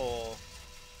something, or?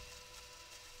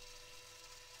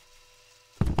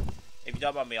 If you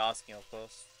don't mind me asking, of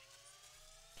course.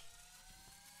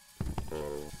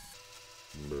 Oh,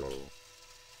 no.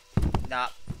 Nah.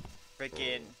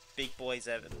 Freaking big boys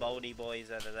over, Baldy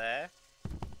boys over there.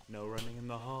 No running in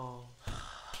the hall.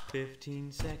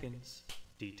 15 seconds.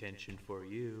 Detention for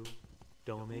you.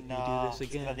 Don't make me do this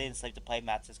again. I didn't sleep to play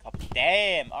Matt's copy.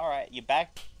 Damn! Alright, you're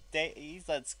back.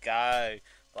 Let's go.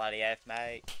 Bloody F,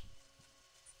 mate.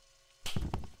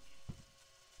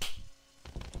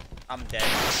 I'm dead.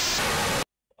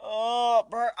 Oh,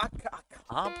 bro, I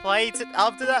can't play it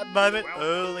after that moment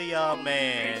earlier,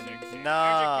 man.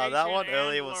 Nah, that one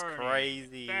earlier was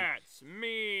crazy. That's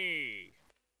me.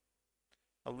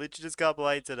 I literally just can't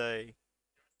play today.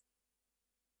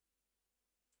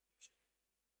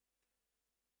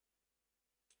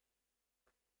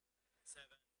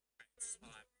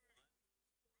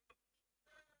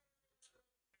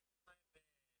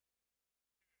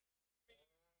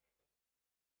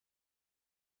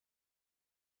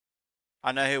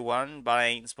 I know who won, but I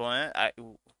ain't spoiling it.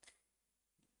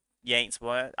 You ain't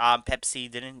spoiling it.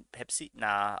 Pepsi didn't. Pepsi?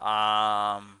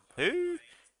 Nah. Who?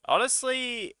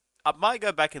 Honestly, I might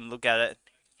go back and look at it.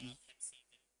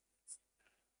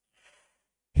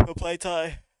 For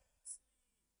playtime.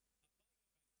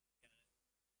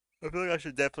 I feel like I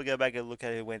should definitely go back and look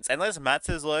at who wins. Unless Mats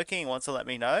is lurking and wants to let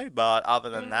me know, but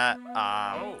other than that,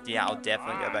 yeah, I'll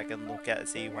definitely go back and look at it,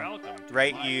 see who won.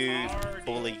 Rate you,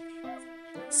 Bully.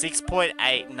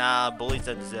 6.8. Nah, Bullies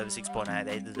don't deserve a 6.8.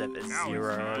 They deserve a Now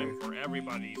 0. it's time for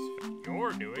everybody's.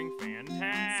 You're doing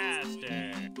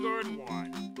fantastic. Good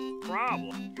one.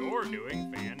 Problem. You're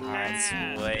doing fantastic. Alright,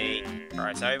 sweet.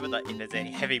 Alright, sorry if there's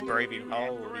any heavy breathing.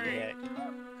 Holy heck.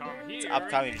 Come here. It's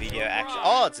upcoming and video get your action.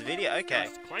 prize. Oh, it's a video. Okay.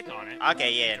 Just click on it.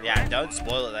 Okay, yeah. Don't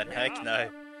spoil it then. Heck no.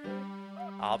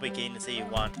 I'll be keen to see you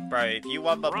won. Bro, if you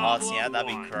won by passing out, that'd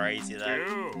be crazy though.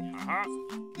 2.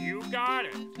 You got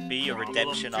it. Be a Problem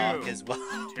redemption arc 2. as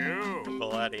well. 2.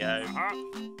 Bloody hell.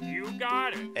 You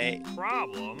got it. Hey,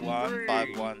 Problem 1, 3.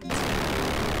 5, 1.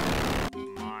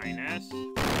 My Highness.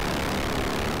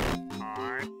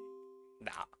 High.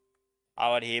 Nah. I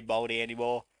don't hear Baldi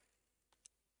anymore.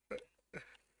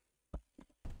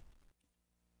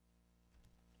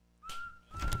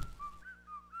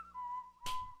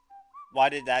 Why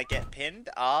did that get pinned?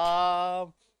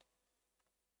 Well,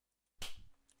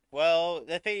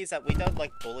 the thing is that we don't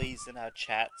like bullies in our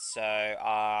chat, so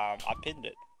I pinned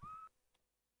it.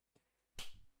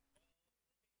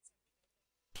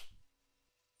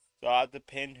 So I have to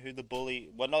pin who the bully,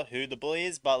 well, not who the bully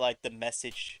is, but like the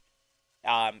message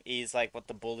is like what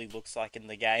the bully looks like in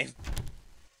the game.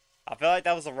 I feel like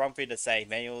that was the wrong thing to say.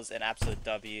 Manual's an absolute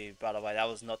W, by the way. That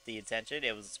was not the intention.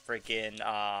 It was freaking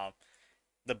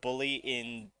the bully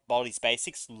in BALDI'S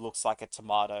Basics looks like a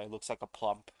tomato, looks like a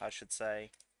plump, I should say.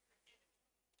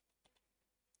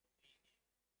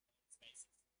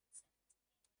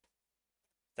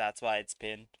 That's why it's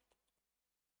pinned.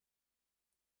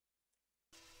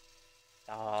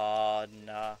 Oh,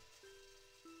 nah.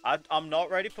 I'm not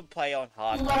ready for play on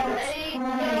hard. Ready?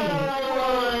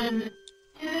 1,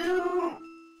 2,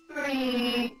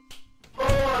 3,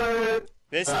 4.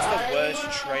 This is the worst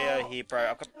trio here, bro.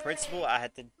 I've got principal, I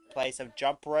had to play some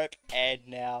jump rope, and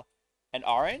now an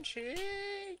orange?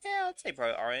 Yeah, I'd say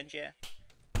bro, orange, yeah.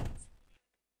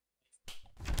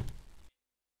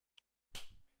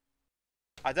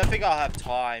 I don't think I'll have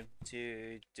time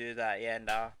to do that, yeah,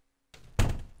 nah.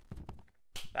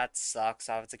 That sucks,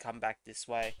 I have to come back this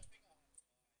way.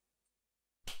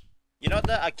 You know what,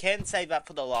 I can save that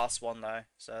for the last one, though,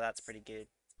 so that's pretty good.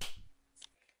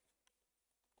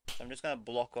 So I'm just gonna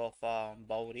block off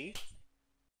Baldi.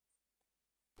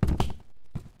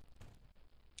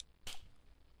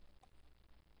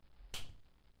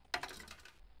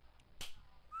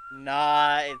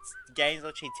 Nah, it's game's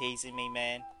literally teasing me,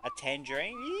 man. A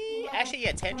tangerine? Actually,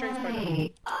 yeah, tangerine's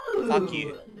probably. Fuck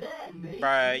you,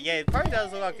 bro. Yeah, it probably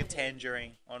does look like a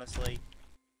tangerine, honestly.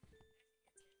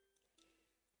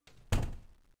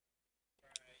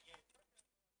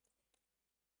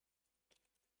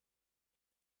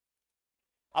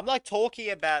 I'm like talking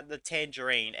about the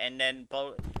tangerine, and then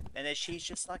she's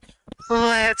just like,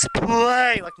 "Let's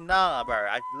play." Like, nah, bro.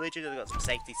 I literally got some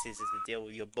safety scissors to deal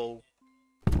with your bull.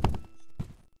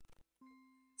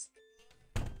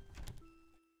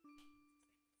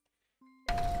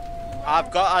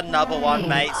 I've got another one,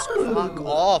 mate. Fuck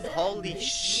off. Holy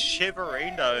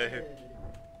shiverino.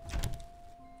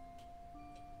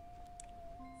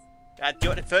 Do you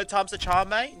want third time's the charm,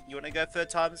 mate? You want to go third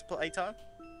time's playtime?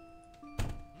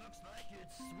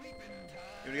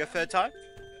 You want to go third time?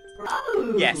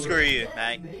 Yeah, screw you,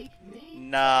 mate.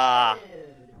 Nah.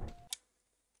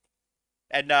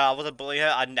 And no, I wasn't bullying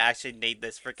her. I didn't actually need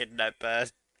this freaking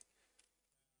notepad.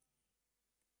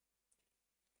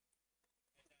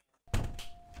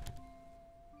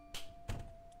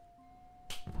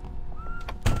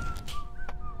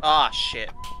 Ah, oh,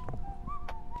 shit.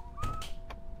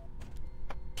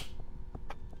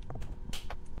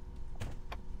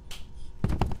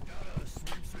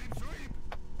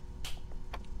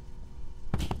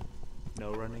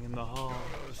 No running in the hall.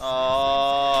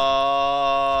 Oh.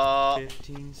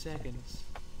 15 seconds.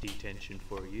 Detention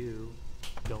for you.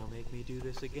 Don't make me do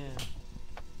this again.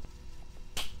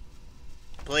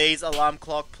 Please, alarm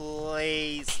clock,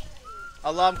 please.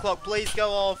 Alarm clock, please go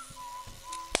off.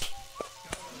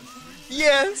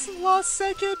 Yes, last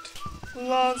second.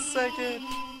 Last second.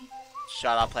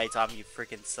 Shut up, playtime, you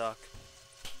freaking suck.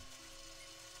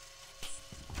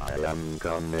 I am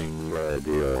coming,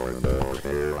 ready or no,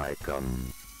 here I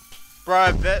come.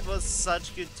 Bro, that was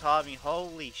such good timing.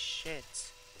 Holy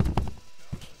shit.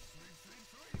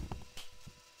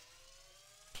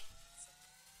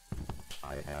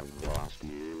 I have lost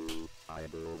you. I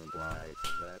don't like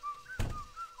that.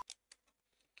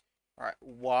 Alright,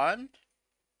 1,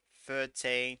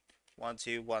 13, 1,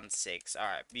 2, 1, 6.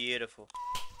 Alright, beautiful.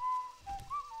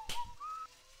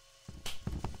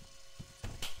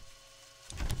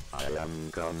 I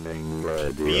am coming,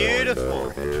 ready. Beautiful.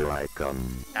 Here I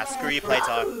come. Now screw your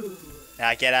playtime.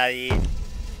 Now get out of here.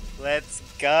 Let's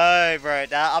go, bro.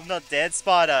 Now I'm not dead,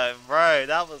 Spider. Bro,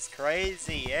 that was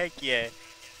crazy. Heck yeah.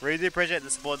 Really appreciate the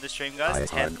support of the stream, guys.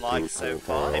 10 likes so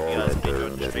far. If you guys have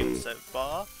enjoyed the stream so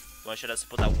far, want to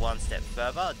support that one step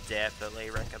further, definitely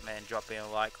recommend dropping a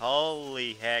like.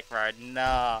 Holy heck, bro.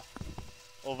 Nah.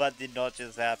 All that did not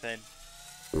just happen.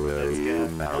 Let's go.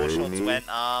 All shorts went.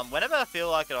 Whenever I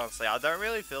feel like it, honestly. I don't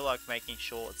really feel like making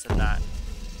shorts and that.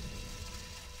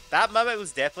 That moment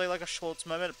was definitely like a shorts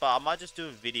moment, but I might just do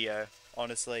a video,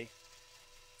 honestly.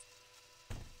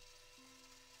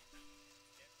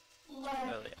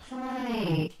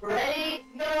 Ready,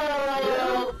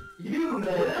 go! You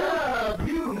made up,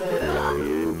 you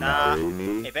Nah, marry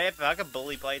me? if I could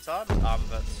bully playtime,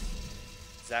 that's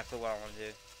exactly what I want to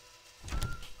do.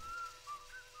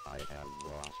 I have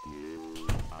lost you.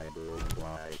 I don't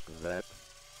like that.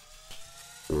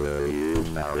 Will you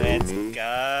marry Let's me?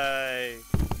 go.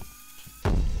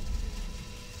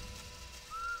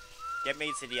 Get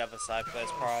me to the other side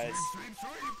first, prize. Sweep,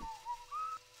 sweep.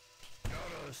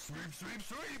 Gotta sweep, sweep,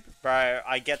 sweep. Bro,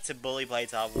 I get to bully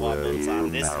playtime one Will more time.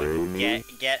 you This marry would me?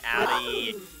 get out of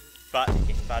here. But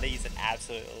Buddy's an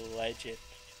absolute legend.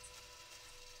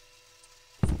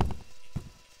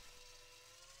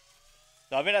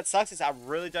 The only thing that sucks is I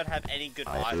really don't have any good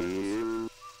I items. feel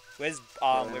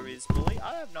Where is bully?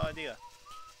 I have no idea.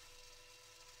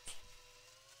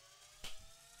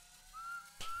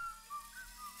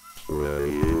 Will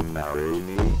you marry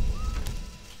me?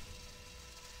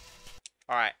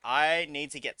 Alright, I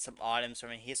need to get some items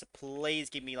from in here, so please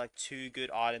give me like 2 good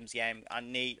items, game. I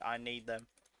need them.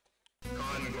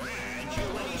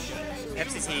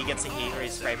 Pepsi's here gets to hear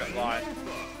his favorite line.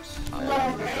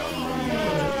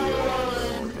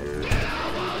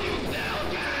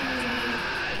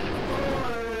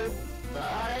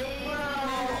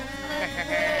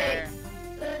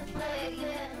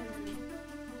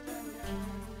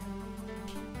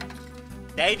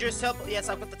 Dangerous teleport. Yes,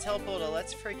 I've got the teleporter.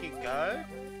 Let's freaking go.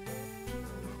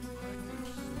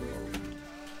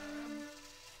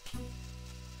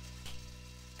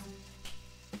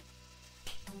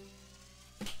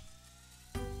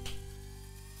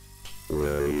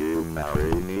 Will you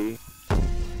marry me?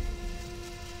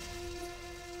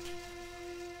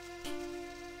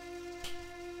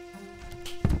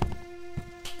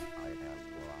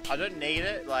 I don't need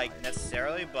it, like,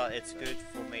 necessarily, but it's good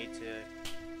for me to...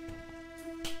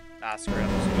 Nah, screw it, I'm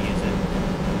just gonna use it.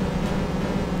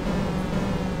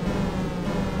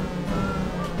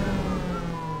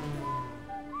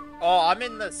 Oh, I'm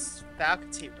in the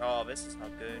faculty... Oh, this is not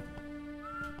good.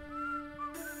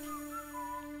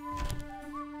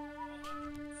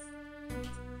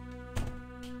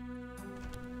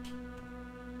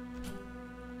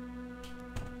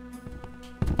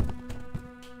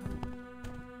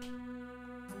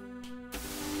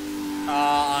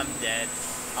 Oh, I'm dead.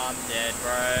 I'm dead,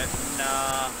 bro.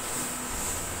 Nah.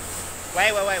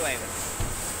 Wait.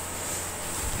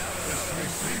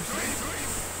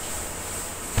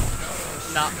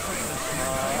 Nah.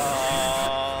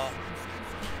 Oh.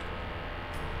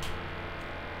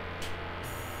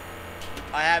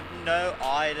 I have no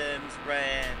items,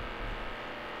 Ren.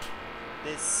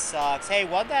 This sucks. Hey,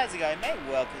 how's it going, mate?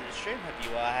 Welcome to the stream. Hope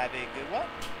you are having a good one.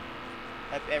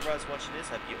 Hope everyone's watching this.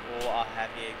 Hope you all are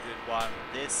having a good one.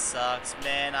 This sucks,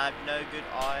 man. I have no good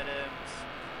items.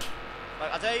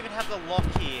 Like, I don't even have the lock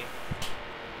here.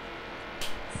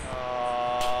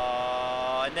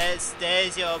 Oh, and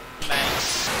there's your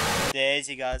mate. There's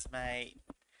you guys, mate.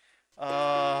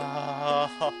 Oh,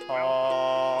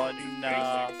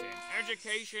 no. Basics in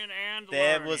education and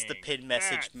There learning. was the pin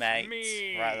message, That's mate.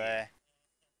 me. Right there.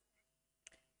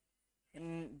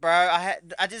 Bro,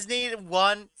 I just needed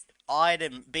one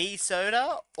item. Bee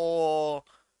soda or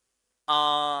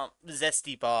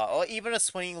zesty bar or even a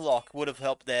swing lock would have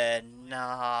helped there.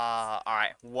 Nah.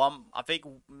 Alright, I think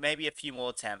maybe a few more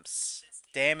attempts.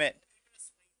 Damn it.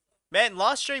 Man,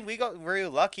 last stream we got real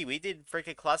lucky. We did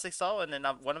freaking classic style and then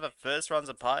one of the first runs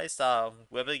of party style,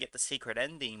 we were able to get the secret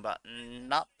ending, but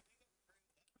nope.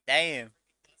 Damn.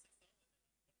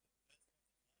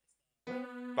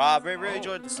 Wow, I really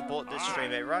enjoyed the support this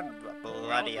stream, everyone.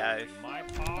 Bloody Welcome oath. to my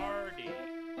party.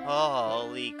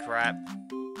 Holy crap.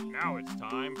 Now it's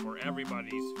time for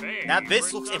everybody's favorite. Now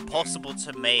this looks subject. impossible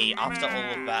to me after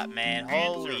all of that, man.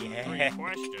 Holy Answer 3 heck.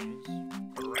 questions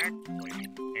correctly,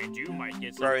 and you might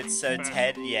get Bro, something it's so special.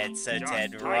 Ted. Yeah, it's so Just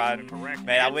Ted. type the Run. correct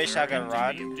Man, I wish I answer could into the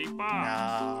run. empty box.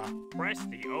 Nah. Press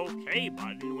the OK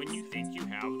button when you think you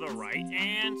have the right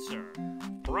answer.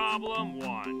 Problem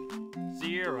 1.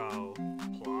 0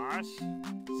 plus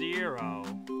 0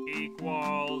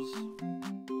 equals...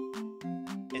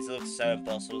 This looks so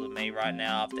impossible to me right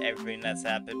now after everything that's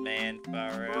happened, man. For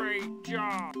real. Great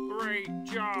job! Great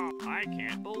job! I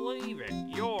can't believe it!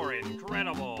 You're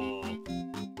incredible!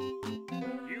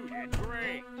 You did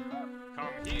great!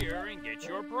 Come here and get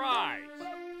your prize!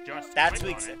 Just That's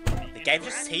click what on it's- it. The game's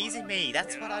just teasing me.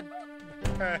 That's what I...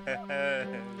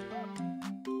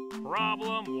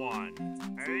 Problem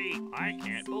 1. Hey, I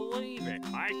can't believe it!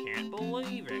 I can't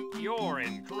believe it! You're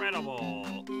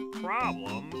incredible!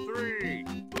 Problem 3.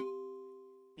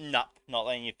 Nah, not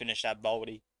letting you finish that,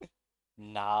 Baldy.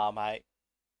 Nah, mate.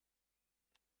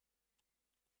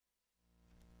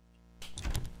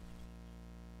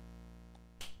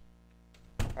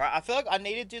 Alright, I feel like I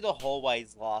need to do the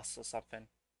hallways last or something.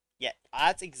 Yeah,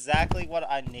 that's exactly what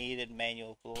I needed,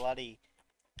 manual. Bloody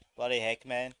heck,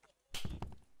 man.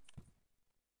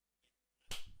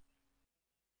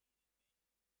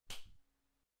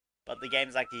 But the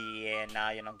game's like, yeah, nah,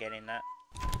 you're not getting that.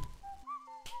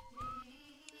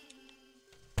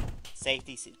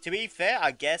 Safety. To be fair,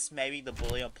 I guess maybe the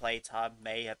bully on playtime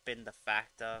may have been the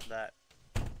factor that,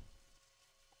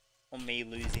 or me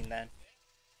losing then.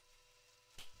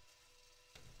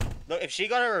 Look, if she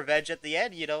got her revenge at the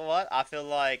end, you know what? I feel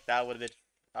like that would have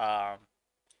been,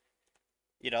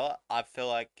 you know, I feel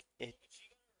like it.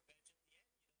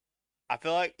 I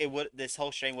feel like it would. This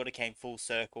whole stream would have came full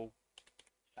circle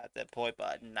at that point,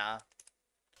 but nah.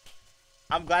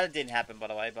 I'm glad it didn't happen, by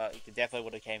the way, but it definitely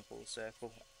would have came full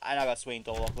circle. And I got swing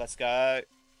door lock. Let's go.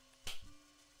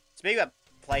 Speaking about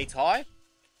playtime.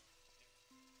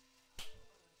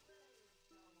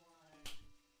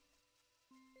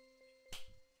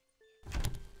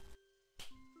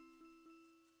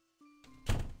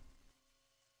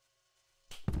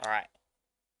 Alright.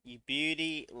 You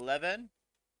beauty 11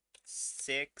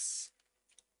 6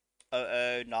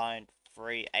 00 9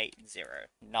 3 8 0.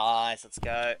 Nice, let's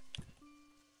go.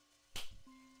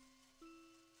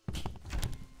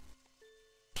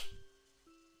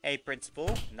 Hey principal,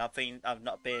 nothing, I've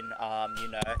not been you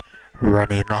know,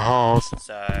 Running the halls.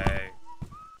 so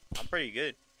I'm pretty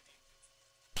good.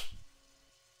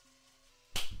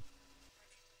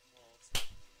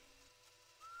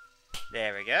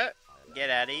 There we go.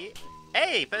 Get out of here.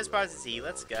 Hey, first prize is here,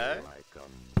 let's go.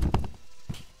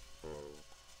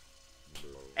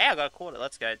 Hey, I got a quarter,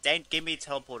 let's go. Dane, give me a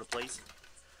teleporter, please.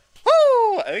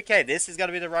 Woo! Okay, this is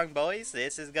gonna be the run, boys.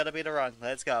 This is gonna be the run.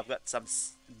 Let's go.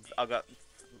 I've got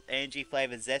Angie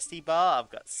flavored zesty bar, I've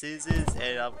got scissors,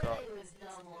 and I've got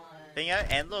Bingo,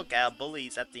 and look, our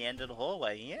bully's at the end of the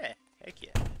hallway. Yeah, heck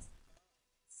yeah.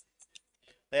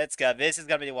 Let's go. This is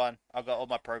gonna be the one. I've got all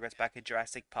my progress back in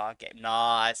Jurassic Park game.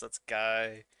 Nice. Let's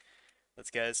go. Let's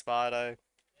go, Sparto.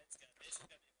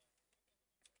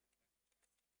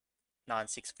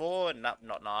 964. Nope,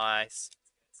 not nice.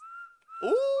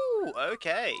 Ooh,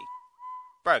 okay.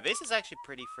 Bro, this is actually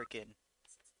pretty freaking.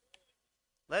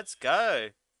 Let's go.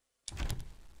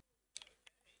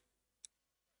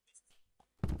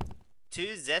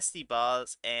 2 zesty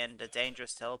bars and a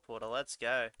dangerous teleporter. Let's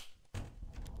go.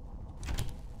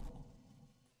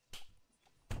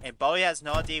 And Bowie has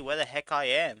no idea where the heck I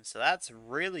am, so that's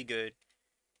really good.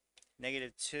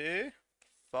 -2,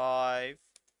 5.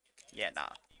 Yeah, nah.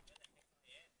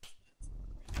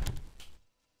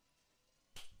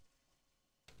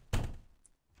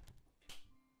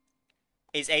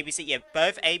 Is ABC? Yeah,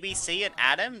 both ABC and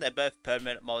Adam. They're both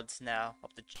permanent mods now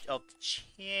of the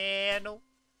channel.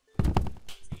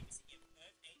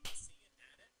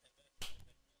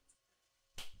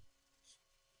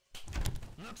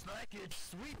 Looks like it's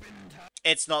sweeping time.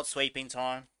 It's not sweeping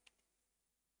time.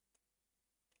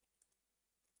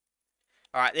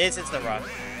 Alright, this is the run.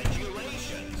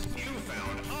 Congratulations! You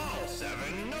found all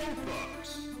 7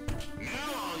 notebooks.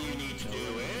 Now all you need to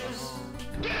do is...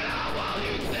 Get out while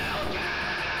you still can!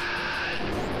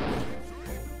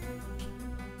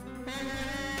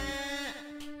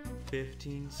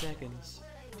 15 seconds.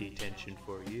 Detention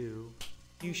for you.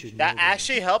 You should That know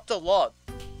actually helped a lot.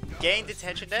 Getting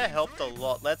detention there helped a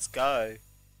lot. Let's go.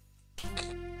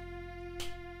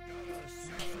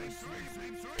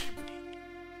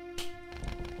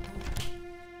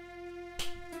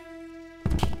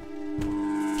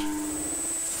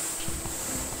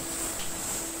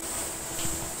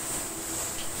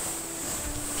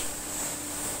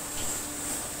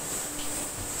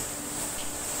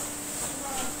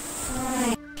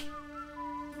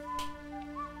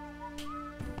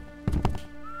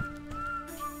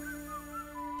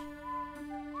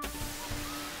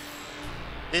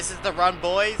 This is the run,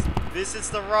 boys. This is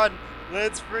the run.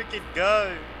 Let's freaking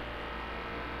go.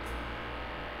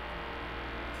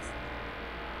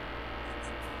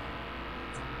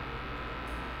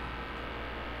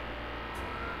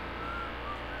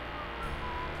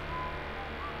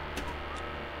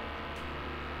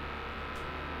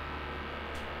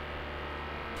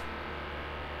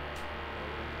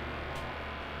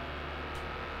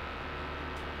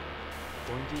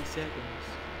 Seconds.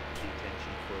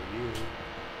 Detention for you.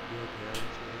 Your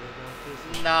parents will live out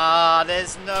this. Nah,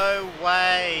 there's no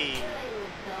way.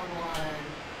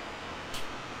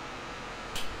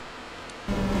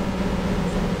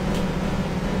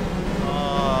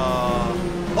 Oh,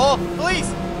 oh, please!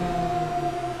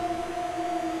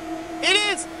 It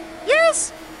is!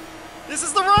 Yes! This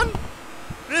is the run!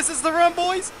 This is the run,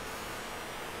 boys!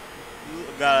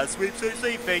 Got a sweep, sweep,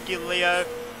 sweep. Thank you, Leo.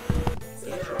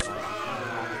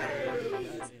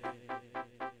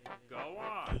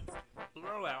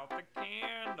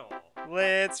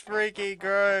 Let's freaking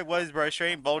go. What is bro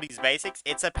stream? Baldi's Basics.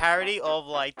 It's a parody of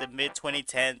like the mid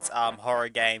 2010s horror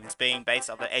game. It's being based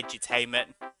off of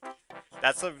edutainment.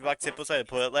 That's the like simple way to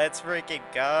put it. Let's freaking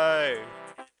go.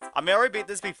 I mean, I already beat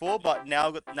this before, but now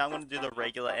I'm gonna do the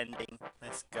regular ending.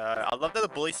 Let's go. I love that the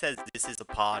bully says this is a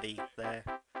party there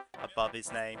above his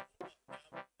name.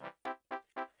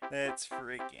 Let's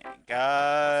freaking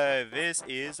go. This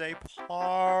is a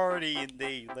party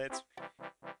indeed.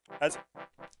 How's it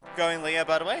going, Leo,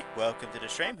 by the way? Welcome to the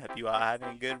stream. Hope you are having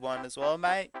a good one as well,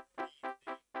 mate.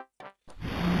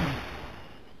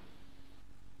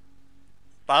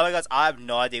 By the way, guys, I have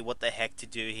no idea what the heck to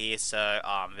do here, so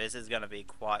this is gonna be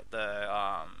quite the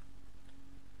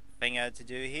thingo to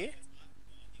do here.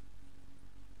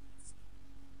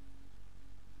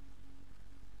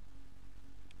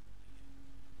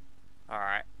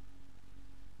 Alright.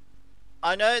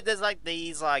 I know there's like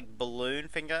these like balloon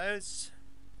fingers.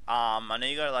 I know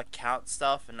you gotta like count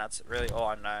stuff, and that's really all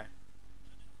I know.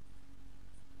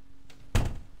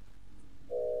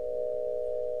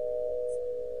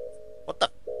 What the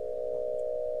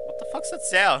fuck's that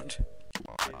sound?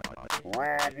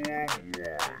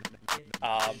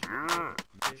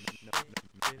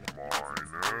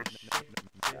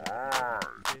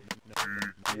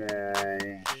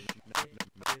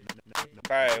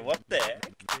 Bro, what the heck?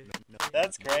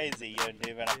 That's crazy, you're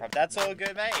new and I'm That's all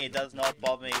good, mate. It does not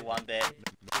bother me one bit.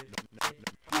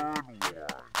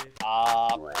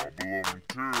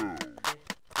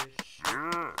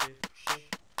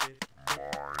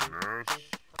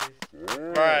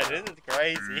 Bro, this is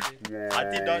crazy. I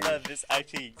did not know this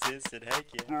actually existed. Heck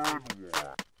yeah.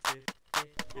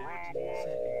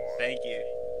 Thank you.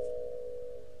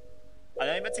 I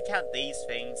know you're meant to count these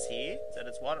things here. So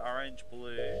there's one orange,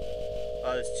 blue.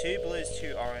 Oh, there's two blues,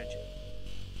 two orange.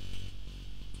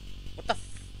 What the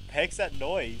heck's that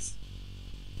noise?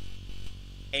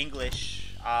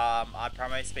 English. I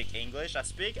primarily speak English. I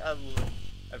speak a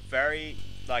very,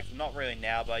 like, not really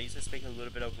now, but I used to speak a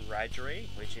little bit of Wiradjuri,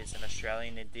 which is an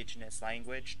Australian Indigenous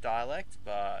language dialect,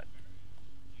 but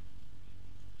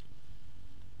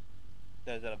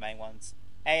those are the main ones.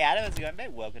 Hey Adam, how's it going,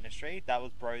 mate? Welcome to stream. That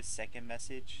was bro's second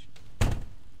message.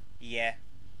 Yeah.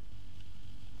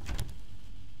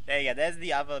 There you go. There's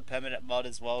the other permanent mod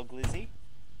as well, Glizzy.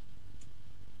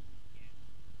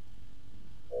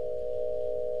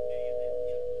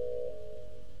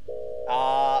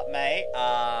 Mate,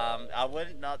 I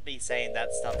would not be saying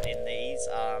that stuff in these,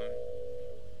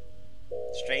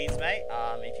 streams, mate.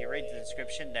 If you read the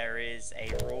description, there is a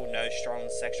rule: no strong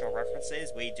sexual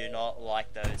references. We do not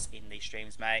like those in these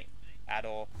streams, mate, at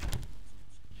all.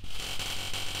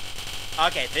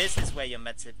 Okay, this is where you're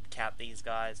meant to count these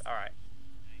guys. Alright.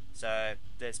 So,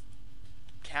 there's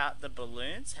count the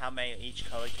balloons. How many of each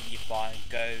color can you buy and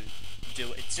go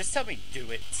do it? Just tell me do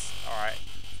it. Alright.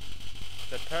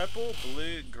 The purple,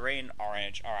 blue, green,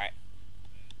 orange. Alright.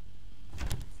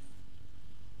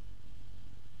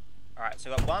 Alright,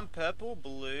 so I got one purple,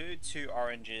 blue, two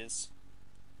oranges.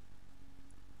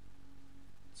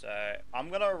 So, I'm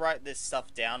gonna write this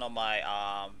stuff down on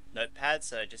my notepad,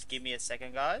 so just give me a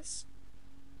second, guys.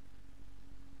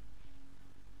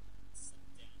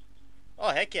 Oh,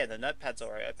 heck yeah, the notepad's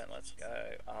already open. Let's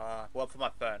go. Well, for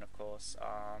my phone, of course.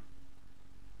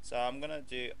 So I'm gonna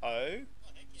do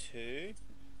O2,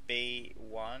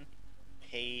 B1,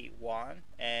 P1,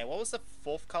 and what was the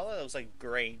fourth color? It was like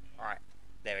green. Alright,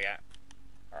 there we go.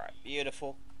 Alright,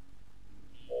 beautiful.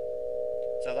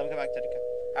 So let me go back to the...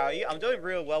 How are you? I'm doing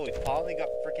real well. We finally got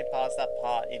freaking past that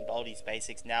part in Baldi's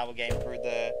Basics. Now we're getting through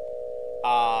the,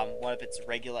 one of its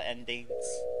regular endings.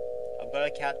 I'm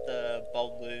gonna count the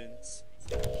balloons.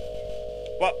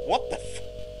 What the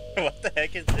what the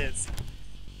heck is this?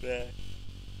 The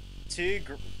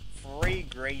three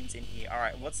greens in here.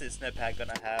 Alright, what's this notepad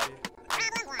gonna have?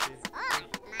 Problem 1,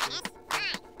 4 minus 5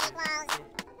 equals...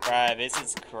 Bro, this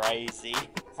is crazy.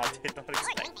 I did not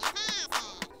expect.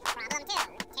 Problem 2,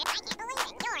 I can't believe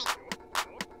it, you're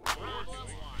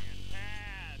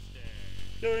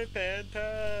in. Doing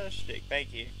fantastic.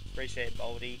 Thank you. Appreciate it,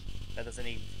 Baldi. That doesn't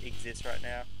even exist right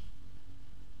now.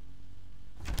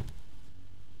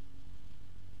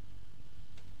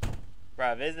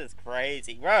 Bro, this is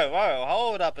crazy. Whoa,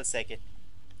 hold up a second.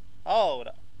 Hold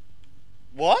up.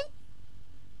 What?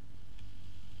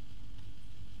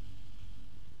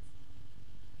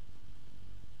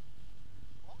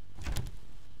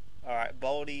 Alright,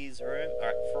 Baldi's room.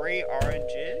 Alright, 3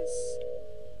 oranges.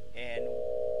 And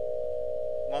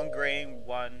 1 green,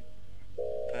 1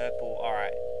 purple.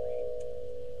 Alright.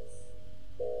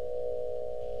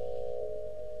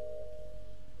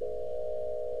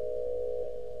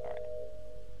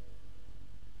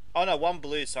 Oh no, one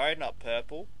blue, sorry, not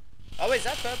purple. Oh wait, is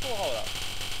that purple? Hold up.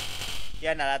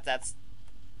 Yeah, no, that's...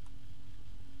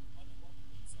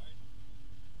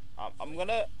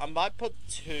 I might put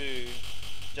 2,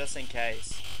 just in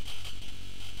case.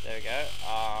 There we go.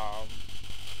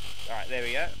 Alright, there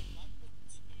we go.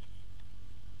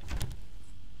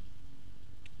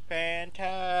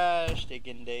 Fantastic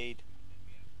indeed.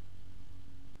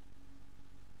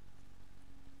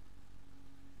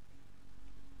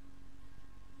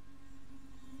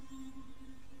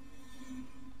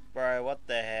 Bro, what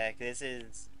the heck?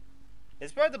 It's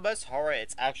probably the most horror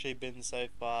it's actually been so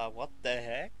far. What the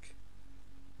heck?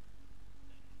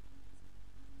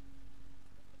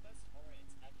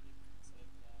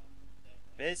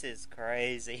 This is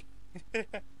crazy.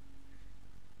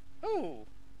 Ooh.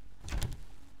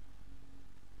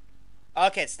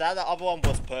 Okay, so that the other one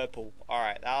was purple.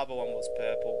 Alright, the other one was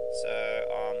purple.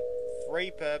 So,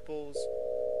 3 purples.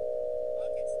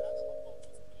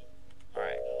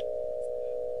 Alright.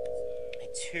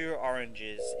 2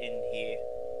 oranges in here.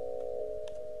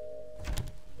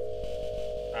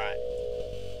 Alright.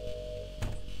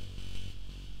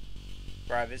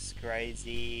 Bro, this is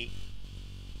crazy.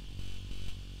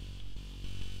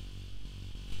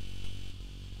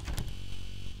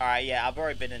 Alright, yeah, I've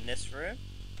already been in this room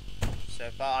so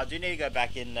far. I do need to go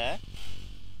back in there.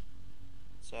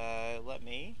 So, let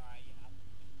me...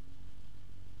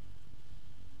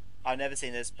 I've never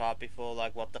seen this part before,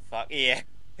 like, what the fuck? Yeah.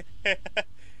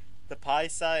 The pie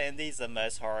side and these are the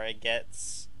most horror it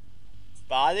gets.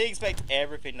 But I didn't expect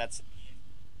everything that's...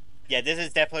 Yeah, this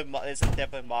is definitely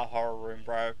my horror room,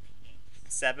 bro.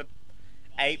 7,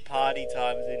 8 party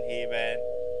times in here, man.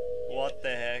 What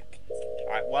the heck?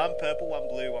 Alright, 1 purple, 1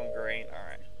 blue, 1 green.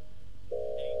 Alright.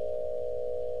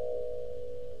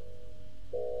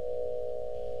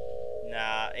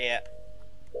 Nah, yeah.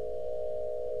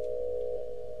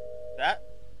 That...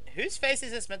 Whose face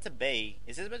is this meant to be?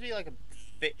 Is this meant to be like a...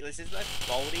 Is this like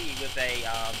Baldi with a,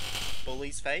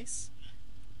 bully's face?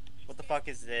 What the fuck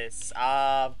is this?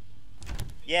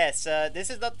 Yeah, so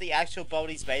this is not the actual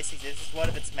Baldi's Basics, this is one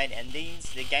of its main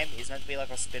endings. The game is meant to be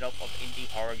like a spin-off of indie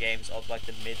horror games of like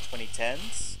the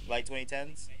mid-2010s, late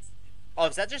 2010s. Oh,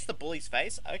 is that just the bully's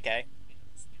face? Okay.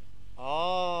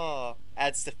 Oh,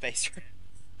 adds to face.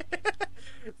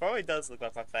 Probably does look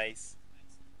like my face.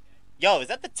 Yo, is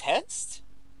that the test?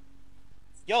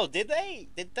 Yo, did they,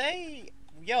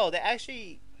 yo, they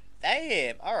actually,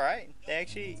 damn, alright, they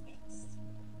actually,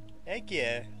 heck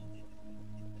yeah.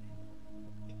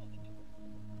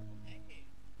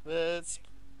 Let's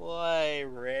play,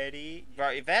 ready? Bro,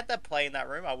 if I had to play in that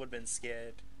room, I would have been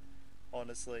scared,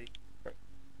 honestly.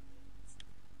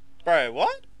 Bro,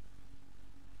 what?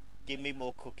 Give me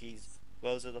more cookies.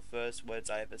 Those are the first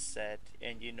words I ever said,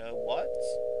 and you know what?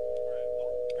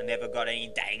 I never got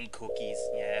any dang cookies.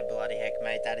 Yeah, bloody heck,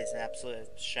 mate. That is an absolute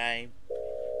shame.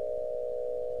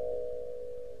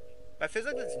 But it feels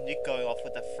like there's Nick going off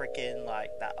with the freaking, like,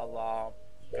 that alarm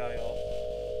going off.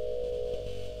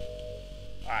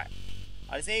 Alright.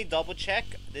 I just need to double check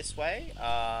this way.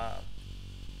 I've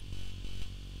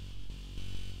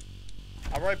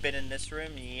already been in this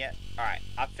room. Yeah. Alright.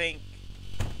 I think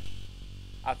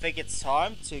it's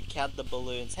time to count the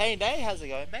balloons. Hey Nate, how's it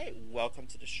going, mate? Welcome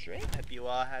to the stream. Hope you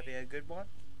are having a good one.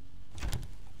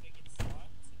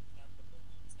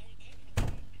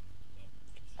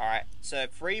 Alright, so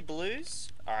 3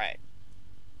 blues. Alright.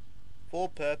 4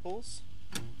 purples.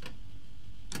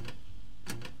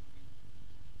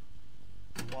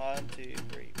 1, 2,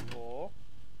 3, 4.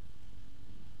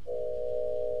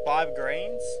 5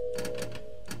 greens.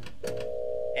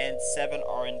 And 7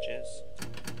 oranges.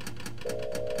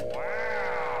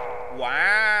 Wow!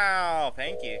 Wow!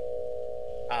 Thank you.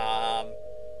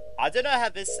 I don't know how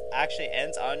this actually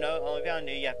ends. I know, only thing I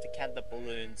knew you have to count the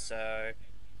balloons, so...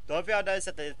 The only thing I know is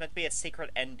that there's meant to be a secret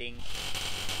ending.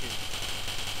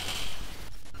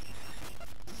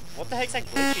 What the heck's that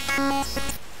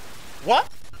glitching? What?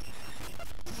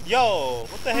 Yo!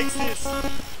 What the heck's this?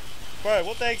 Bro,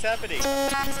 what the heck's happening?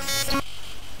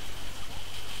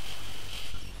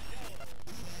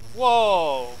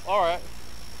 Whoa! Alright.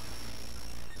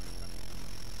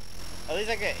 At least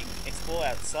I can explore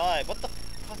outside. What the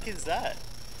fuck is that?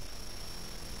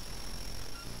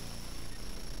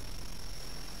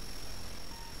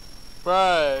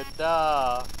 Bro,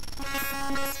 nah.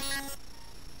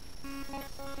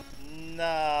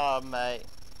 Nah, mate.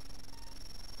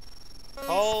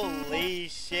 Holy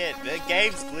shit. The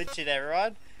game's glitching,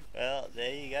 everyone. Well,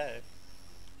 there you go.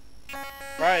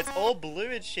 Bro, it's all blue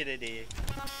and shit in here.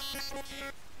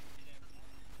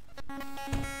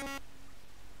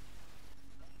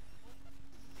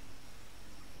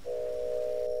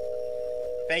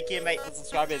 thank you, mate, for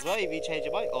subscribing as well. If you change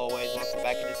your mind, always welcome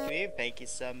back in this community. Thank you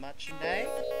so much, today.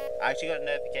 I actually got a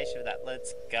notification for that.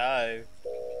 Let's go.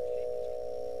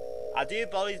 I do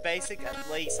Baldi's Basic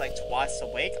at least like twice a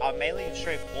week. I mainly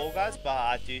stream Fall Guys, but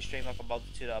I do stream like a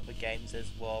multitude of other games as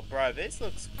well. Bro, this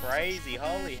looks crazy.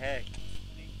 Holy heck.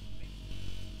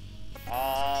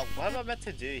 What am I meant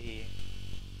to do here?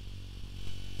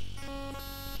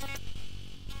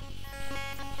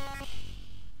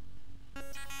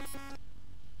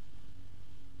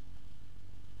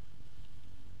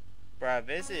 Bro,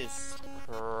 this is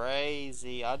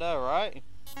crazy. I know, right?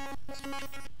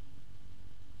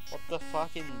 What the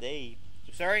fucking D?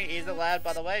 Sorry, is allowed,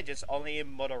 by the way, just only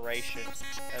in moderation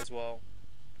as well.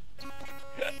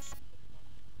 Guess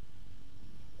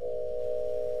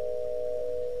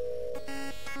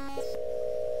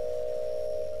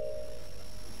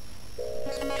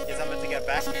I'm meant to go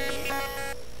back in here.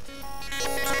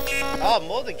 Oh,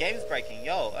 more the game's breaking.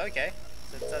 Yo, okay.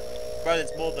 Bro,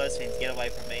 there's more of those things. Get away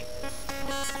from me.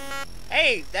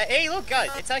 Hey, hey, look, guys.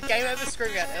 It's that game over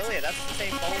screwing out earlier. That's the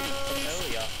same Baldi from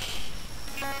earlier.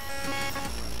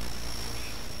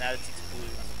 Now it's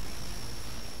exploded.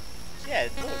 Yeah,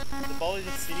 look. The Baldi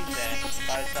is sitting there.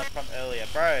 By stuff from earlier.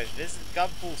 Bro, this has gone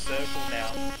full circle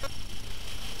now.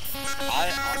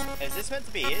 Is this meant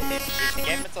to be it? Is the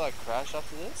game meant to like crash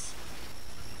after this?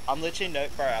 I'm literally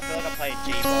bro, I feel like I'm playing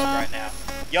G-Mod right now.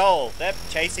 Yo, they're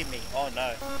chasing me. Oh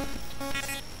no.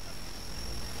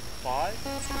 5?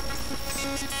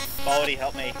 Baldi,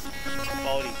 help me.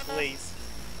 Baldi, please.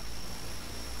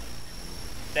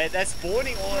 They're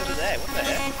spawning all over there. What the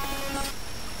heck?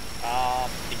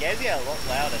 The game's getting a lot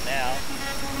louder now.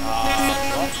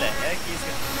 What the heck is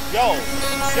it? Yo!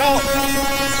 Yo!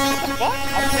 What the fuck?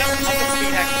 I'm the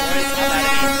speed hack, boys. I'm out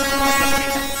of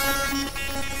here.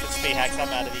 The speed hacks, I'm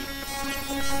out of here.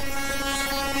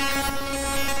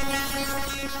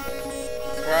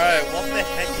 Bro, what the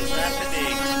heck is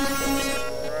happening?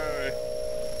 Bro.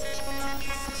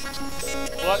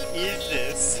 What is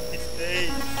this?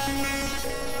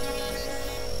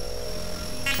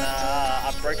 Nah,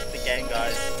 I've broken the game,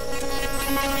 guys.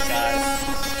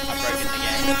 I've broken the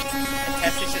game. And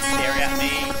Tessa's just staring at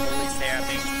me, really staring at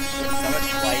me. So much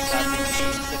playtime to me.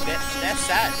 That's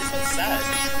sad. This is sad.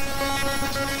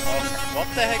 Oh, what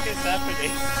the heck is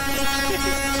happening?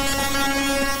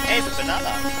 Hey, it's a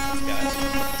banana. Let's go.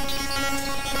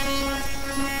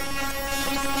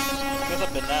 Look at the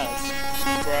bananas.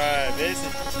 Bro, this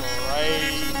is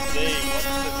crazy. What's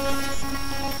the...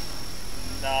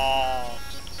 Nah.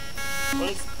 What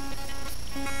is...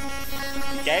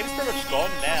 The game's pretty much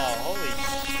gone now. Holy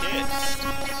shit.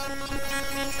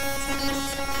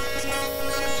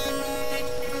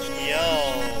 Yo.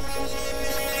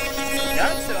 Can I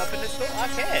sit up in this door? I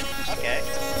can. Okay.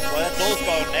 Well, that door's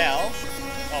gone now.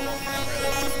 Oh well, not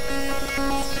really.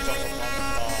 Got the one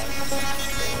side.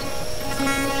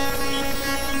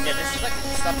 Yeah, this is like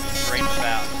stuff you dream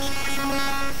about.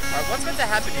 Alright, what's meant to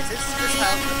happen? Is this just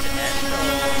how it's meant to end, or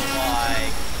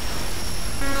like...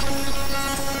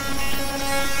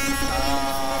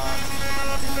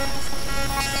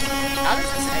 how does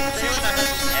this end? Does anyone know how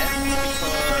this ends?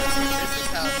 Because this is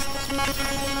how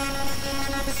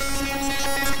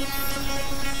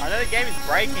I know the game is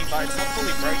breaking, but it's not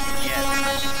fully broken yet.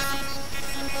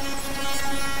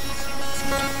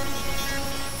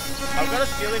 I've got a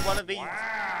feeling one of these...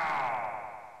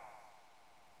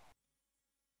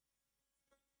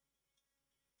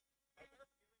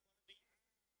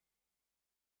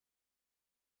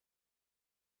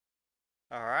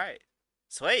 Alright.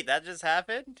 Sweet, that just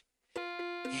happened?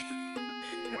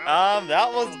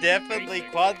 That was definitely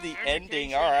quite the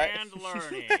ending, alright.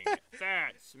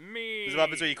 That's me. This is what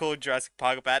happens when you call Jurassic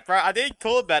Park bad. Bro, I didn't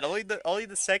call it bad, only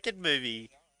the second movie.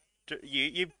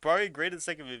 You probably agree the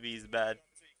second movie is bad.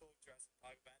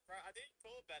 Bro, I didn't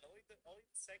call it bad, only the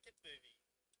second movie.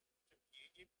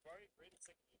 You probably agree the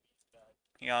second movie is bad.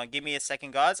 Hang on, give me a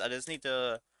second, guys. I just need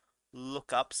to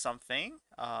look up something.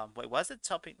 Wait, what's the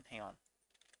topic? Hang on.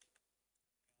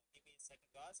 Give me a second,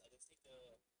 guys. I just need to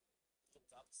look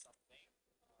up something.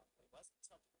 Wait, what's the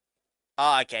topic?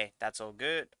 Oh, okay, that's all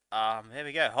good. Here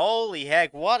we go. Holy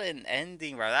heck, what an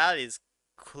ending, bro. That is...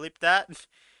 Clip that.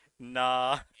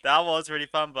 Nah, that was really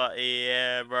fun, but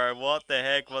yeah, bro, what the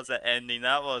heck was the ending?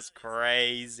 That was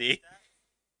crazy.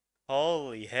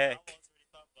 Holy heck.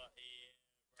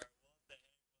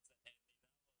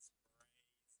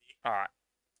 Alright.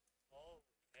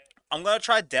 I'm gonna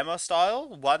try demo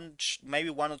style, maybe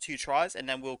 1 or 2 tries, and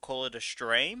then we'll call it a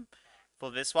stream. For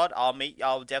this one,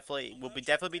 we'll definitely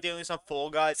be doing some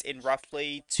Fall Guys in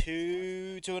roughly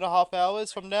 2.5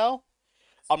 hours from now.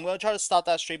 I'm gonna try to start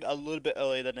that stream a little bit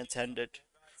earlier than intended.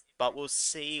 but we'll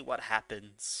see what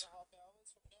happens.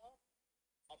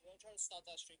 I'm gonna try to start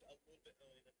that stream a little bit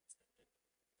earlier than expected, but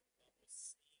we'll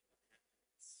see what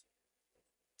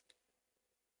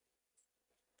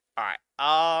happens.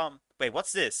 Alright, wait,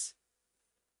 what's this?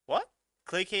 What?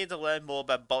 Click here to learn more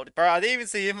about Baldi. Bro, I didn't even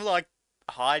see him, like,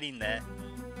 hiding there.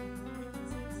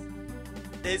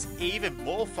 There's even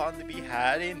more fun to be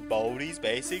had in Baldi's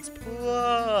Basics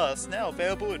Plus, now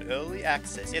available in early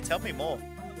access. Yeah, tell me more.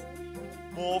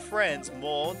 More friends,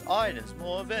 more items,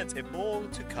 more events, and more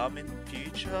to come in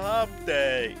future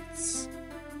updates.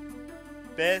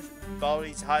 Best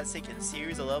Baldi's hide-seeking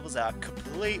series of levels are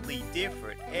completely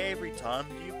different every time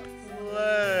you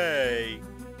play.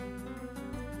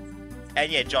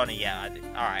 And yeah, Johnny, yeah, I did.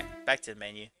 Alright, back to the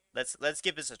menu. Let's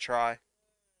give this a try.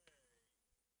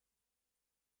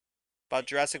 But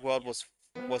Jurassic World was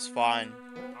fine.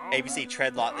 ABC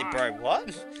tread lightly, bro.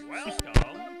 What? Welcome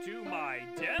to my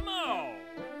demo.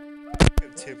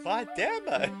 To my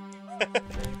demo.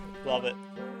 Love it.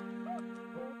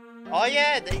 Oh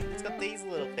yeah, it's got these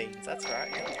little things. That's right.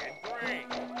 Great.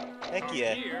 Heck Come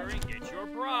yeah. here and get your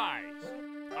prize.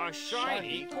 A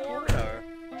shiny quarter.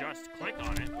 Just click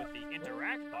on it with the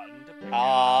interact button to pick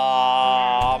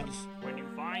when you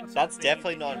find that's something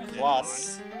definitely you not in use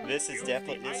plus. on, This is use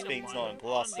definitely the this item thing's button not in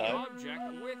plus on the though. object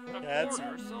with the That's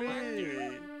quarter selected.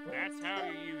 me. That's how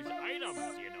you use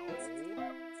items, you know.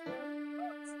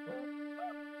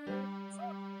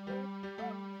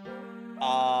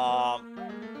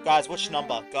 Guys, which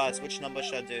number? Guys, which number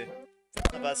should I do?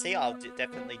 Number C, I'll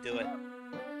definitely do it.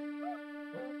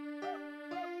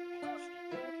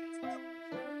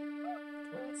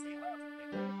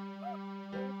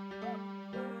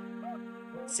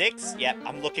 Six? Yep,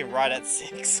 I'm looking right at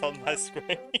 6 on my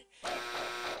screen.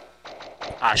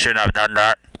 I shouldn't have done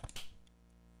that.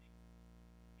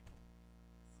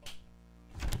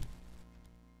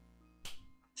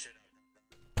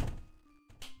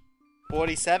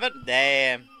 $47?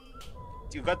 Damn.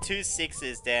 You got 2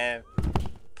 6s, damn.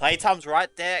 Playtime's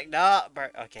right there. Nah, bro.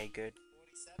 Okay, good.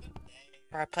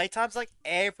 Bro, playtime's like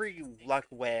every, like,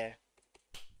 where?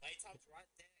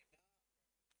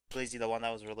 Blizzy, the one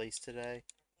that was released today.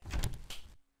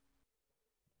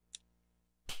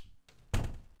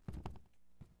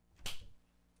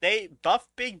 They buffed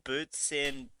Big Boots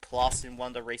in Plus in one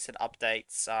of the recent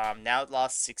updates. Now it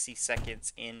lasts 60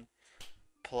 seconds in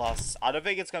Plus. I don't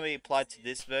think it's going to be applied to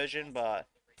this version, but...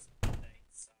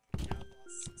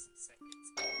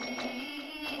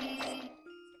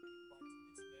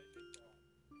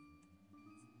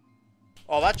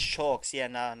 Oh, that's Chalks. Yeah,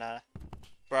 nah.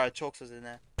 Bro, Chalks was in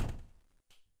there.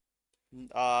 Nah,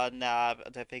 I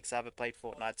don't think so. I haven't played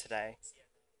Fortnite today.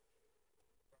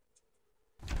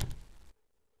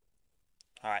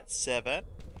 Alright, 7.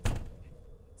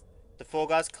 The Four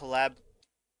Guys collab...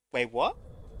 Wait, what?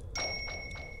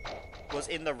 Was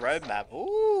in the roadmap.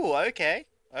 Ooh, okay.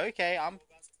 Okay, I'm...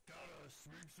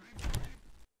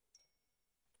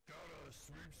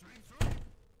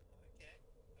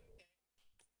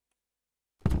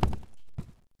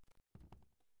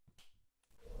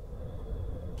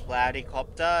 Cloudy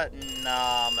Copter?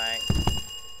 Nah, mate.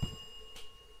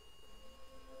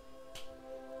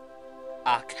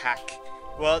 Hack.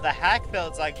 Well, the hack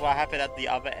felt like what happened at the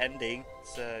other ending,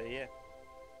 so yeah.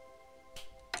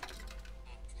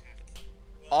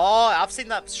 Oh, I've seen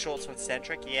that shorts from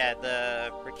Centric. Yeah,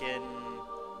 the freaking...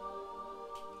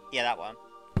 Yeah, that one.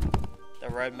 The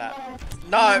roadmap.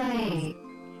 No!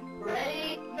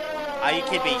 Are you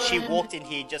kidding me? She walked in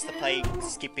here just to play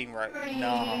skipping rope.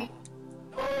 No.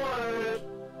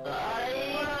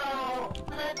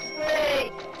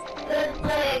 Let's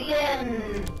play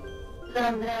again.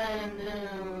 Sometime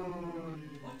soon.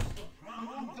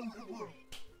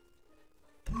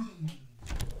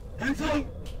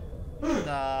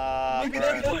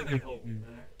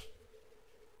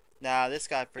 Nah, this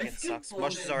guy freaking sucks.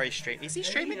 Mosh is already streaming. Is he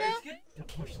streaming now?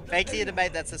 Thank you to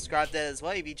mate that subscribed there as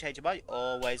well. If you change your mind,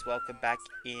 always welcome back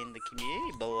in the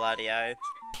community. Bloody-o.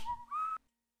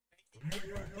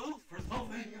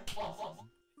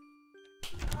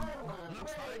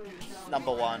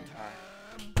 Number 1.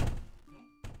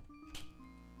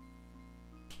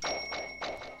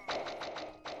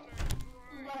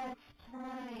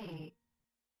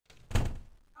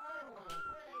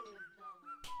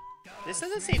 This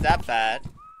doesn't seem that bad.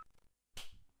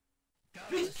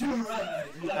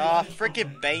 Ah,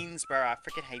 freaking beans, bro. I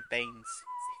freaking hate beans.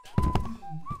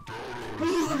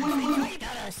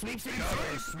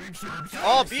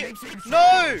 Oh,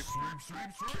 no!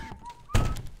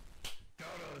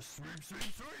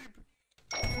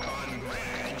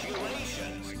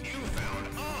 Congratulations! You found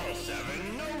all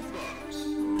 7 notebooks!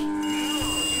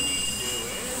 Now you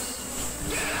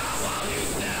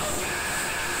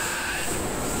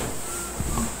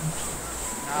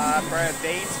Bro,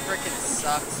 Beans frickin'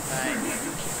 sucks, mate.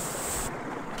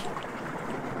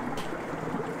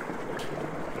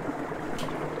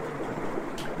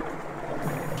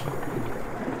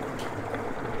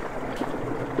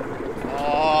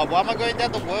 Oh, why am I going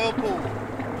down the whirlpool?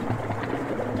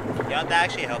 Yeah, that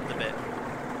actually helped a bit.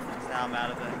 So now I'm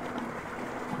out of it.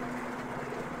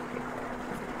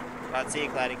 Right, see you,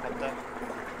 Cloudy Copter.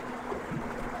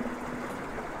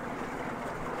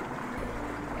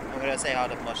 I'm gonna say hi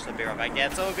to Mosh to be right back. Yeah,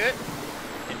 it's all good.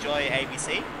 Enjoy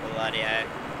ABC. Bloody hell.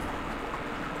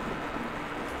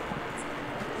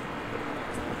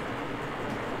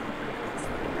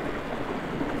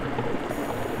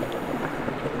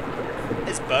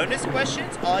 There's bonus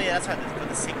questions? Oh yeah, that's right, that's for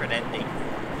the secret ending.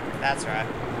 That's right.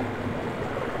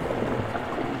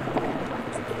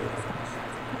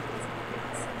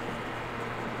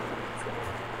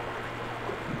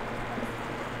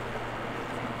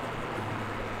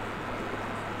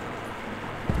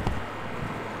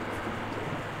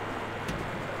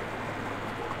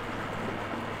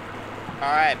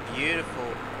 Alright,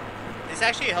 beautiful. This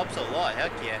actually helps a lot,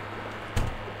 heck yeah.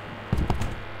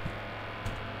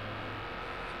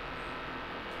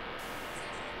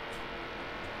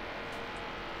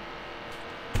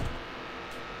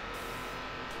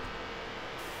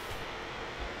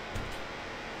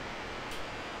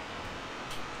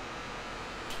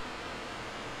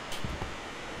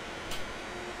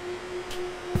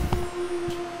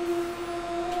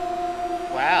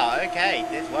 Wow, okay.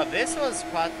 This was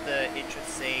quite the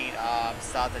interesting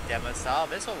start to demo style.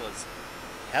 This one was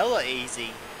hella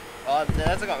easy. Oh,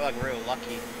 that's got like real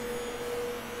lucky.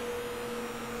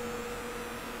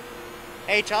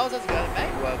 Hey Charles, how's it going,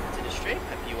 mate? Welcome to the stream.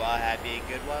 Hope you are having a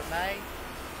good one, mate.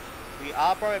 We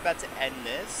are probably about to end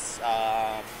this.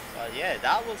 But yeah,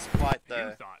 that was quite the...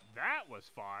 You thought that was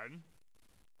fun?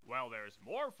 Well, there's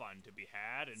more fun to be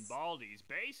had in Baldi's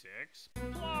Basics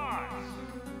Plus.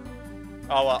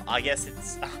 Oh well, I guess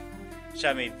it's...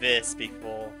 Show me this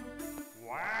before.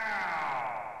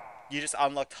 Wow! You just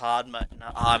unlocked hard mode.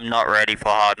 No, I'm not ready for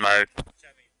hard mode.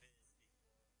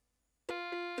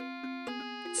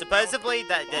 Supposedly,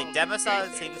 the demo style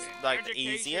seems like the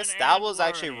easiest. That was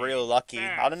actually real lucky.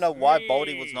 I don't know why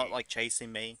Baldi was not like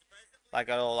chasing me, like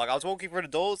at all. Like I was walking through the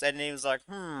doors and he was like,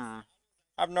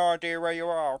 I've no idea where you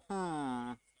are.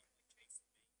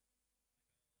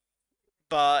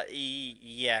 But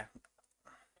yeah,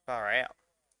 alright,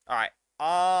 alright.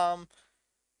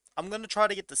 I'm gonna try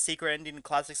to get the secret ending in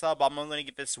classic style, but I'm only gonna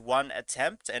give this one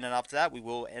attempt, and then after that we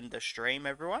will end the stream.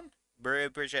 Everyone. Really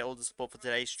appreciate all the support for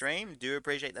today's stream. Do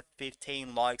appreciate the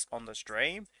 15 likes on the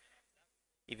stream.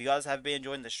 If you guys have been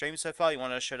enjoying the stream so far, you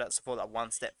want to show that support that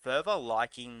one step further.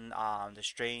 Liking the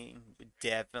stream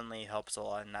definitely helps a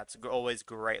lot, and that's always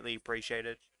greatly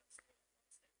appreciated.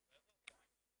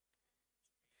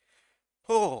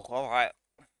 Oh, alright.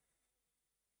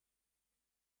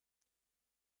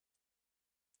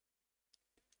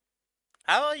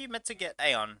 How are you meant to get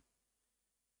Aeon?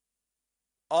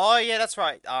 Oh yeah, that's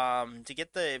right. To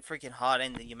get the freaking hard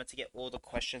ending, you're meant to get all the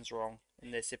questions wrong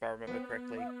in this, if I remember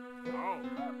correctly. Oh,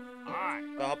 hi.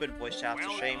 But I'll be in voice chat after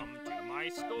stream. Welcome to my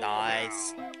school.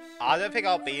 Nice. I don't think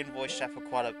I'll be in voice chat for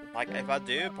quite a if I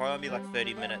do, it'll probably be like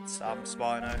 30 minutes.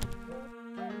 Spino.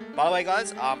 By the way,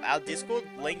 guys, our Discord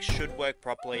link should work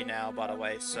properly now. By the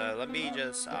way, so let me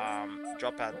just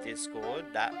drop our Discord.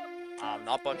 That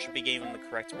Notbot should be giving the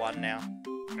correct one now.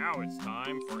 Now it's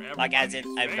time for like as in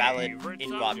a valid favorite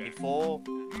invite. subject. Before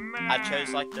I chose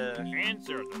like the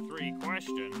Answer the 3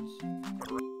 questions.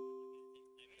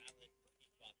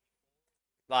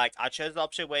 like I chose the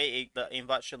option where the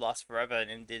invite should last forever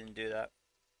and it didn't do that.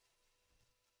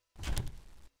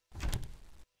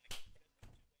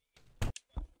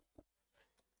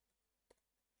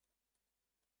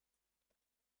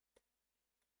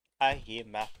 I hear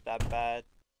math that bad.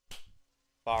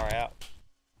 Far out.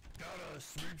 Gotta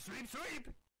sweep, sweep, sweep.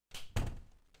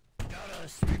 Gotta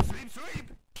sweep, sweep, sweep.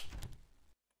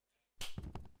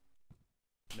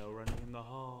 No running in the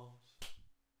halls.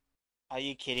 Are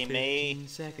you kidding 15 me?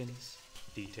 seconds.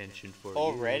 Detention for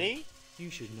Already? you.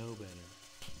 You should know better.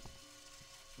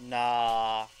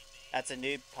 Nah. That's a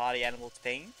new party animal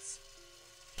things.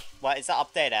 What, is the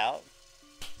update out?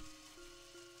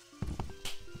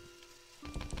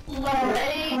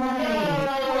 Ready?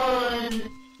 One,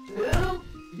 two,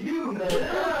 you made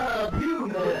up, you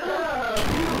made up,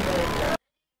 you made up.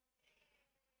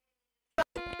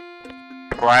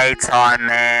 Playtime,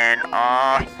 man.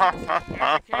 Education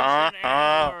and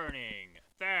learning.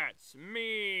 That's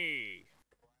me.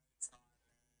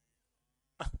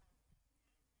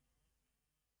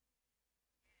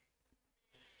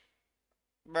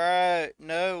 Bro,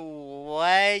 no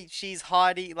way. She's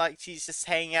hiding, like, she's just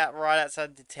hanging out right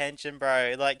outside detention,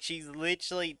 bro. Like, she's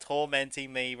literally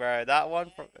tormenting me, bro. That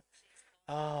one from.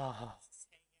 Oh.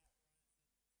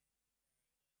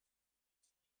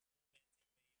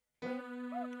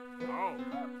 Oh,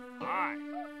 hi.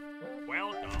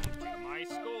 Welcome to my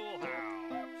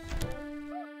schoolhouse.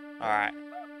 Alright.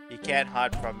 You can't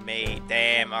hide from me.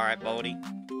 Damn, alright, Baldy.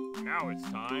 Now it's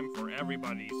time for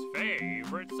everybody's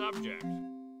favorite subject.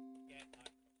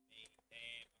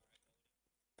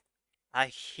 I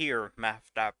hear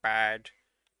math that bad.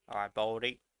 Alright,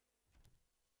 Baldy.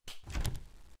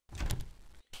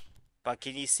 But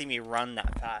can you see me run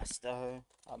that fast, though?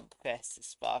 I'm fast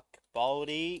as fuck.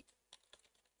 Baldy.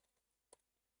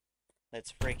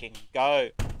 Let's freaking go.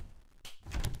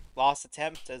 Last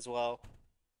attempt as well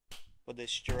for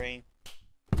this stream.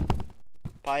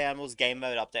 Pie Animals game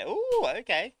mode update. Ooh,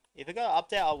 okay. If I got an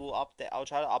update, I will update. I'll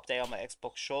try to update on my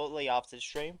Xbox shortly after the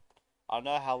stream. I don't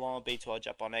know how long it'll be till I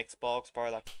jump on Xbox.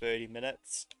 Probably like 30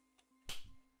 minutes.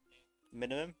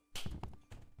 Minimum.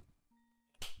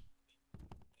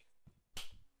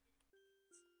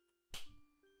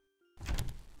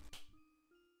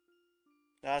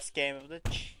 Last game of the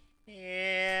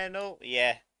channel.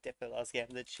 Yeah, definitely last game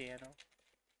of the channel.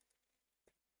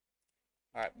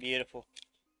 Alright, beautiful.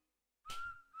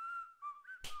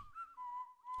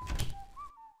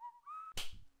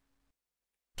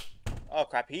 Oh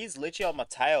crap, he's literally on my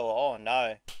tail. Oh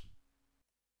no.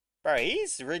 Bro,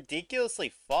 he's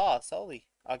ridiculously fast. Holy.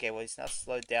 Okay, well, he's not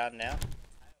slowed down now.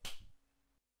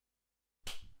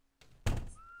 I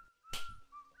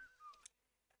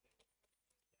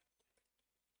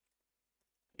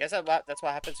guess that's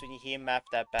what happens when you hear map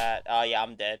that bad. Oh yeah,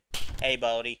 I'm dead. Hey,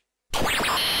 Baldy.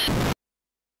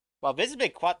 Well, this has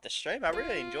been quite the stream. I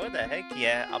really enjoyed that. Heck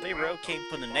yeah. I'll be real keen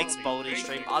for the next Baldi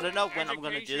stream. I don't know when I'm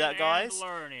gonna do that, guys.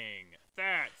 Learning.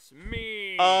 That's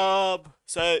me.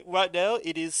 So right now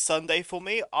it is Sunday for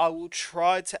me. I will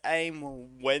try to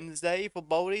aim Wednesday for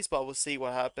Baldi's, but we'll see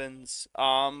what happens.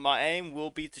 My aim will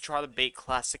be to try to beat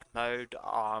classic mode,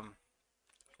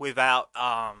 without,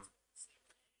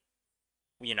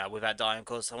 without dying, of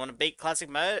course. I want to beat classic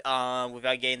mode,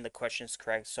 without getting the questions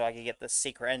correct, so I can get the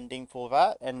secret ending for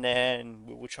that, and then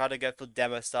we will try to go for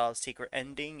demo style secret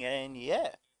ending, and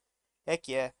yeah. Heck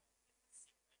yeah.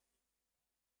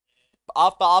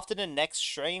 After the next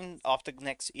stream,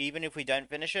 even if we don't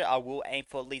finish it, I will aim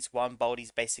for at least one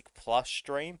Baldi's Basic Plus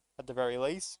stream, at the very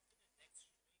least.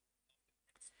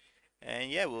 And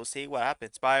yeah, we'll see what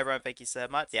happens. Bye everyone, thank you so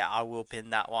much. Yeah, I will pin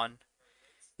that one.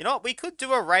 You know what, we could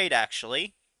do a raid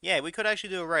actually. Yeah, we could actually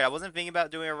do a raid. I wasn't thinking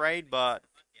about doing a raid, but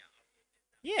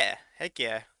yeah, heck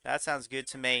yeah. That sounds good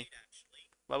to me.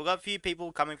 Well, we've got a few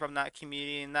people coming from that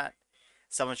community and that.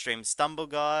 Someone streams Stumble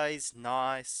Guys,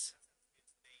 nice.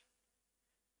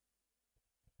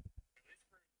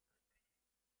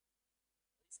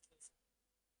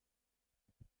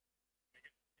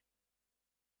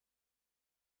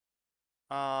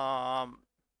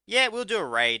 Yeah, we'll do a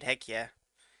raid. Heck yeah.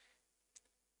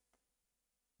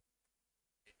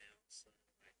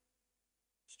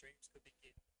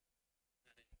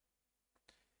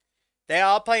 They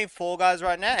are playing Fall Guys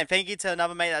right now, and thank you to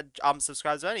another mate that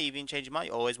subscribes on, even changing mind.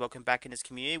 You're always welcome back in this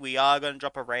community. We are going to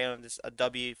drop a raid on this a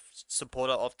W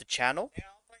supporter of the channel.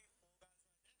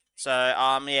 So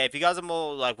yeah, if you guys are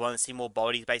more like want to see more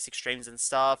Baldi's basic streams and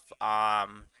stuff,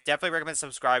 definitely recommend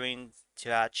subscribing to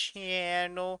our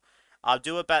channel. I'll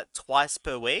do about twice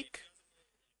per week.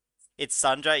 It's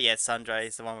Sundra, yeah, Sundra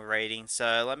is the one we're raiding.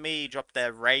 So let me drop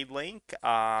their raid link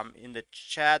in the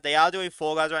chat. They are doing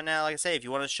Fall Guys right now. Like I say, if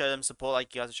you want to show them support,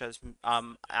 like you guys show us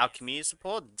our community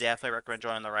support, definitely recommend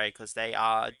joining the raid because they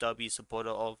are a W supporter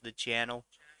of the channel.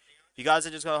 If you guys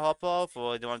are just gonna hop off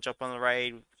or do want to jump on the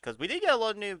raid, because we did get a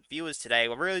lot of new viewers today,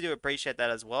 we really do appreciate that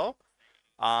as well.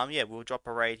 Yeah, we'll drop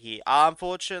a raid here.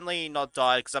 Unfortunately, not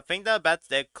died because I think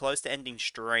they're close to ending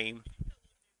stream.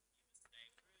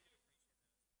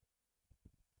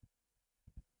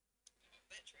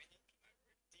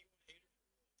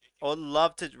 I would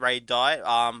love to raid die,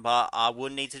 but I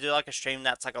would need to do like a stream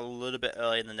that's like a little bit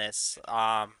earlier than this,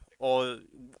 or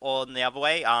in the other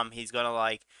way, he's gonna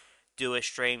like do a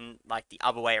stream like the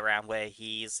other way around where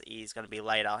he's gonna be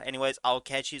later. Anyways, I'll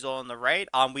catch you all on the raid.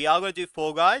 We are gonna do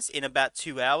Fall Guys in about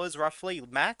 2 hours roughly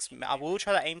max. I will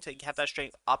try to aim to have that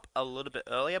stream up a little bit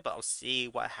earlier, but I'll see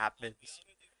what happens.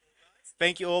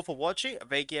 Thank you all for watching.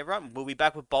 Thank you everyone. We'll be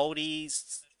back with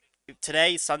Baldi's.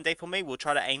 Today is Sunday for me. We'll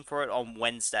try to aim for it on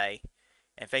Wednesday.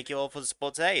 And thank you all for the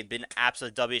support today. It's been an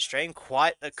absolute W stream.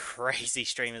 Quite a crazy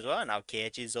stream as well. And I'll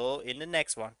catch you all in the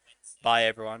next one. Bye,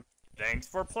 everyone. Thanks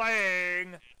for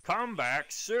playing. Come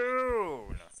back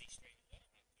soon.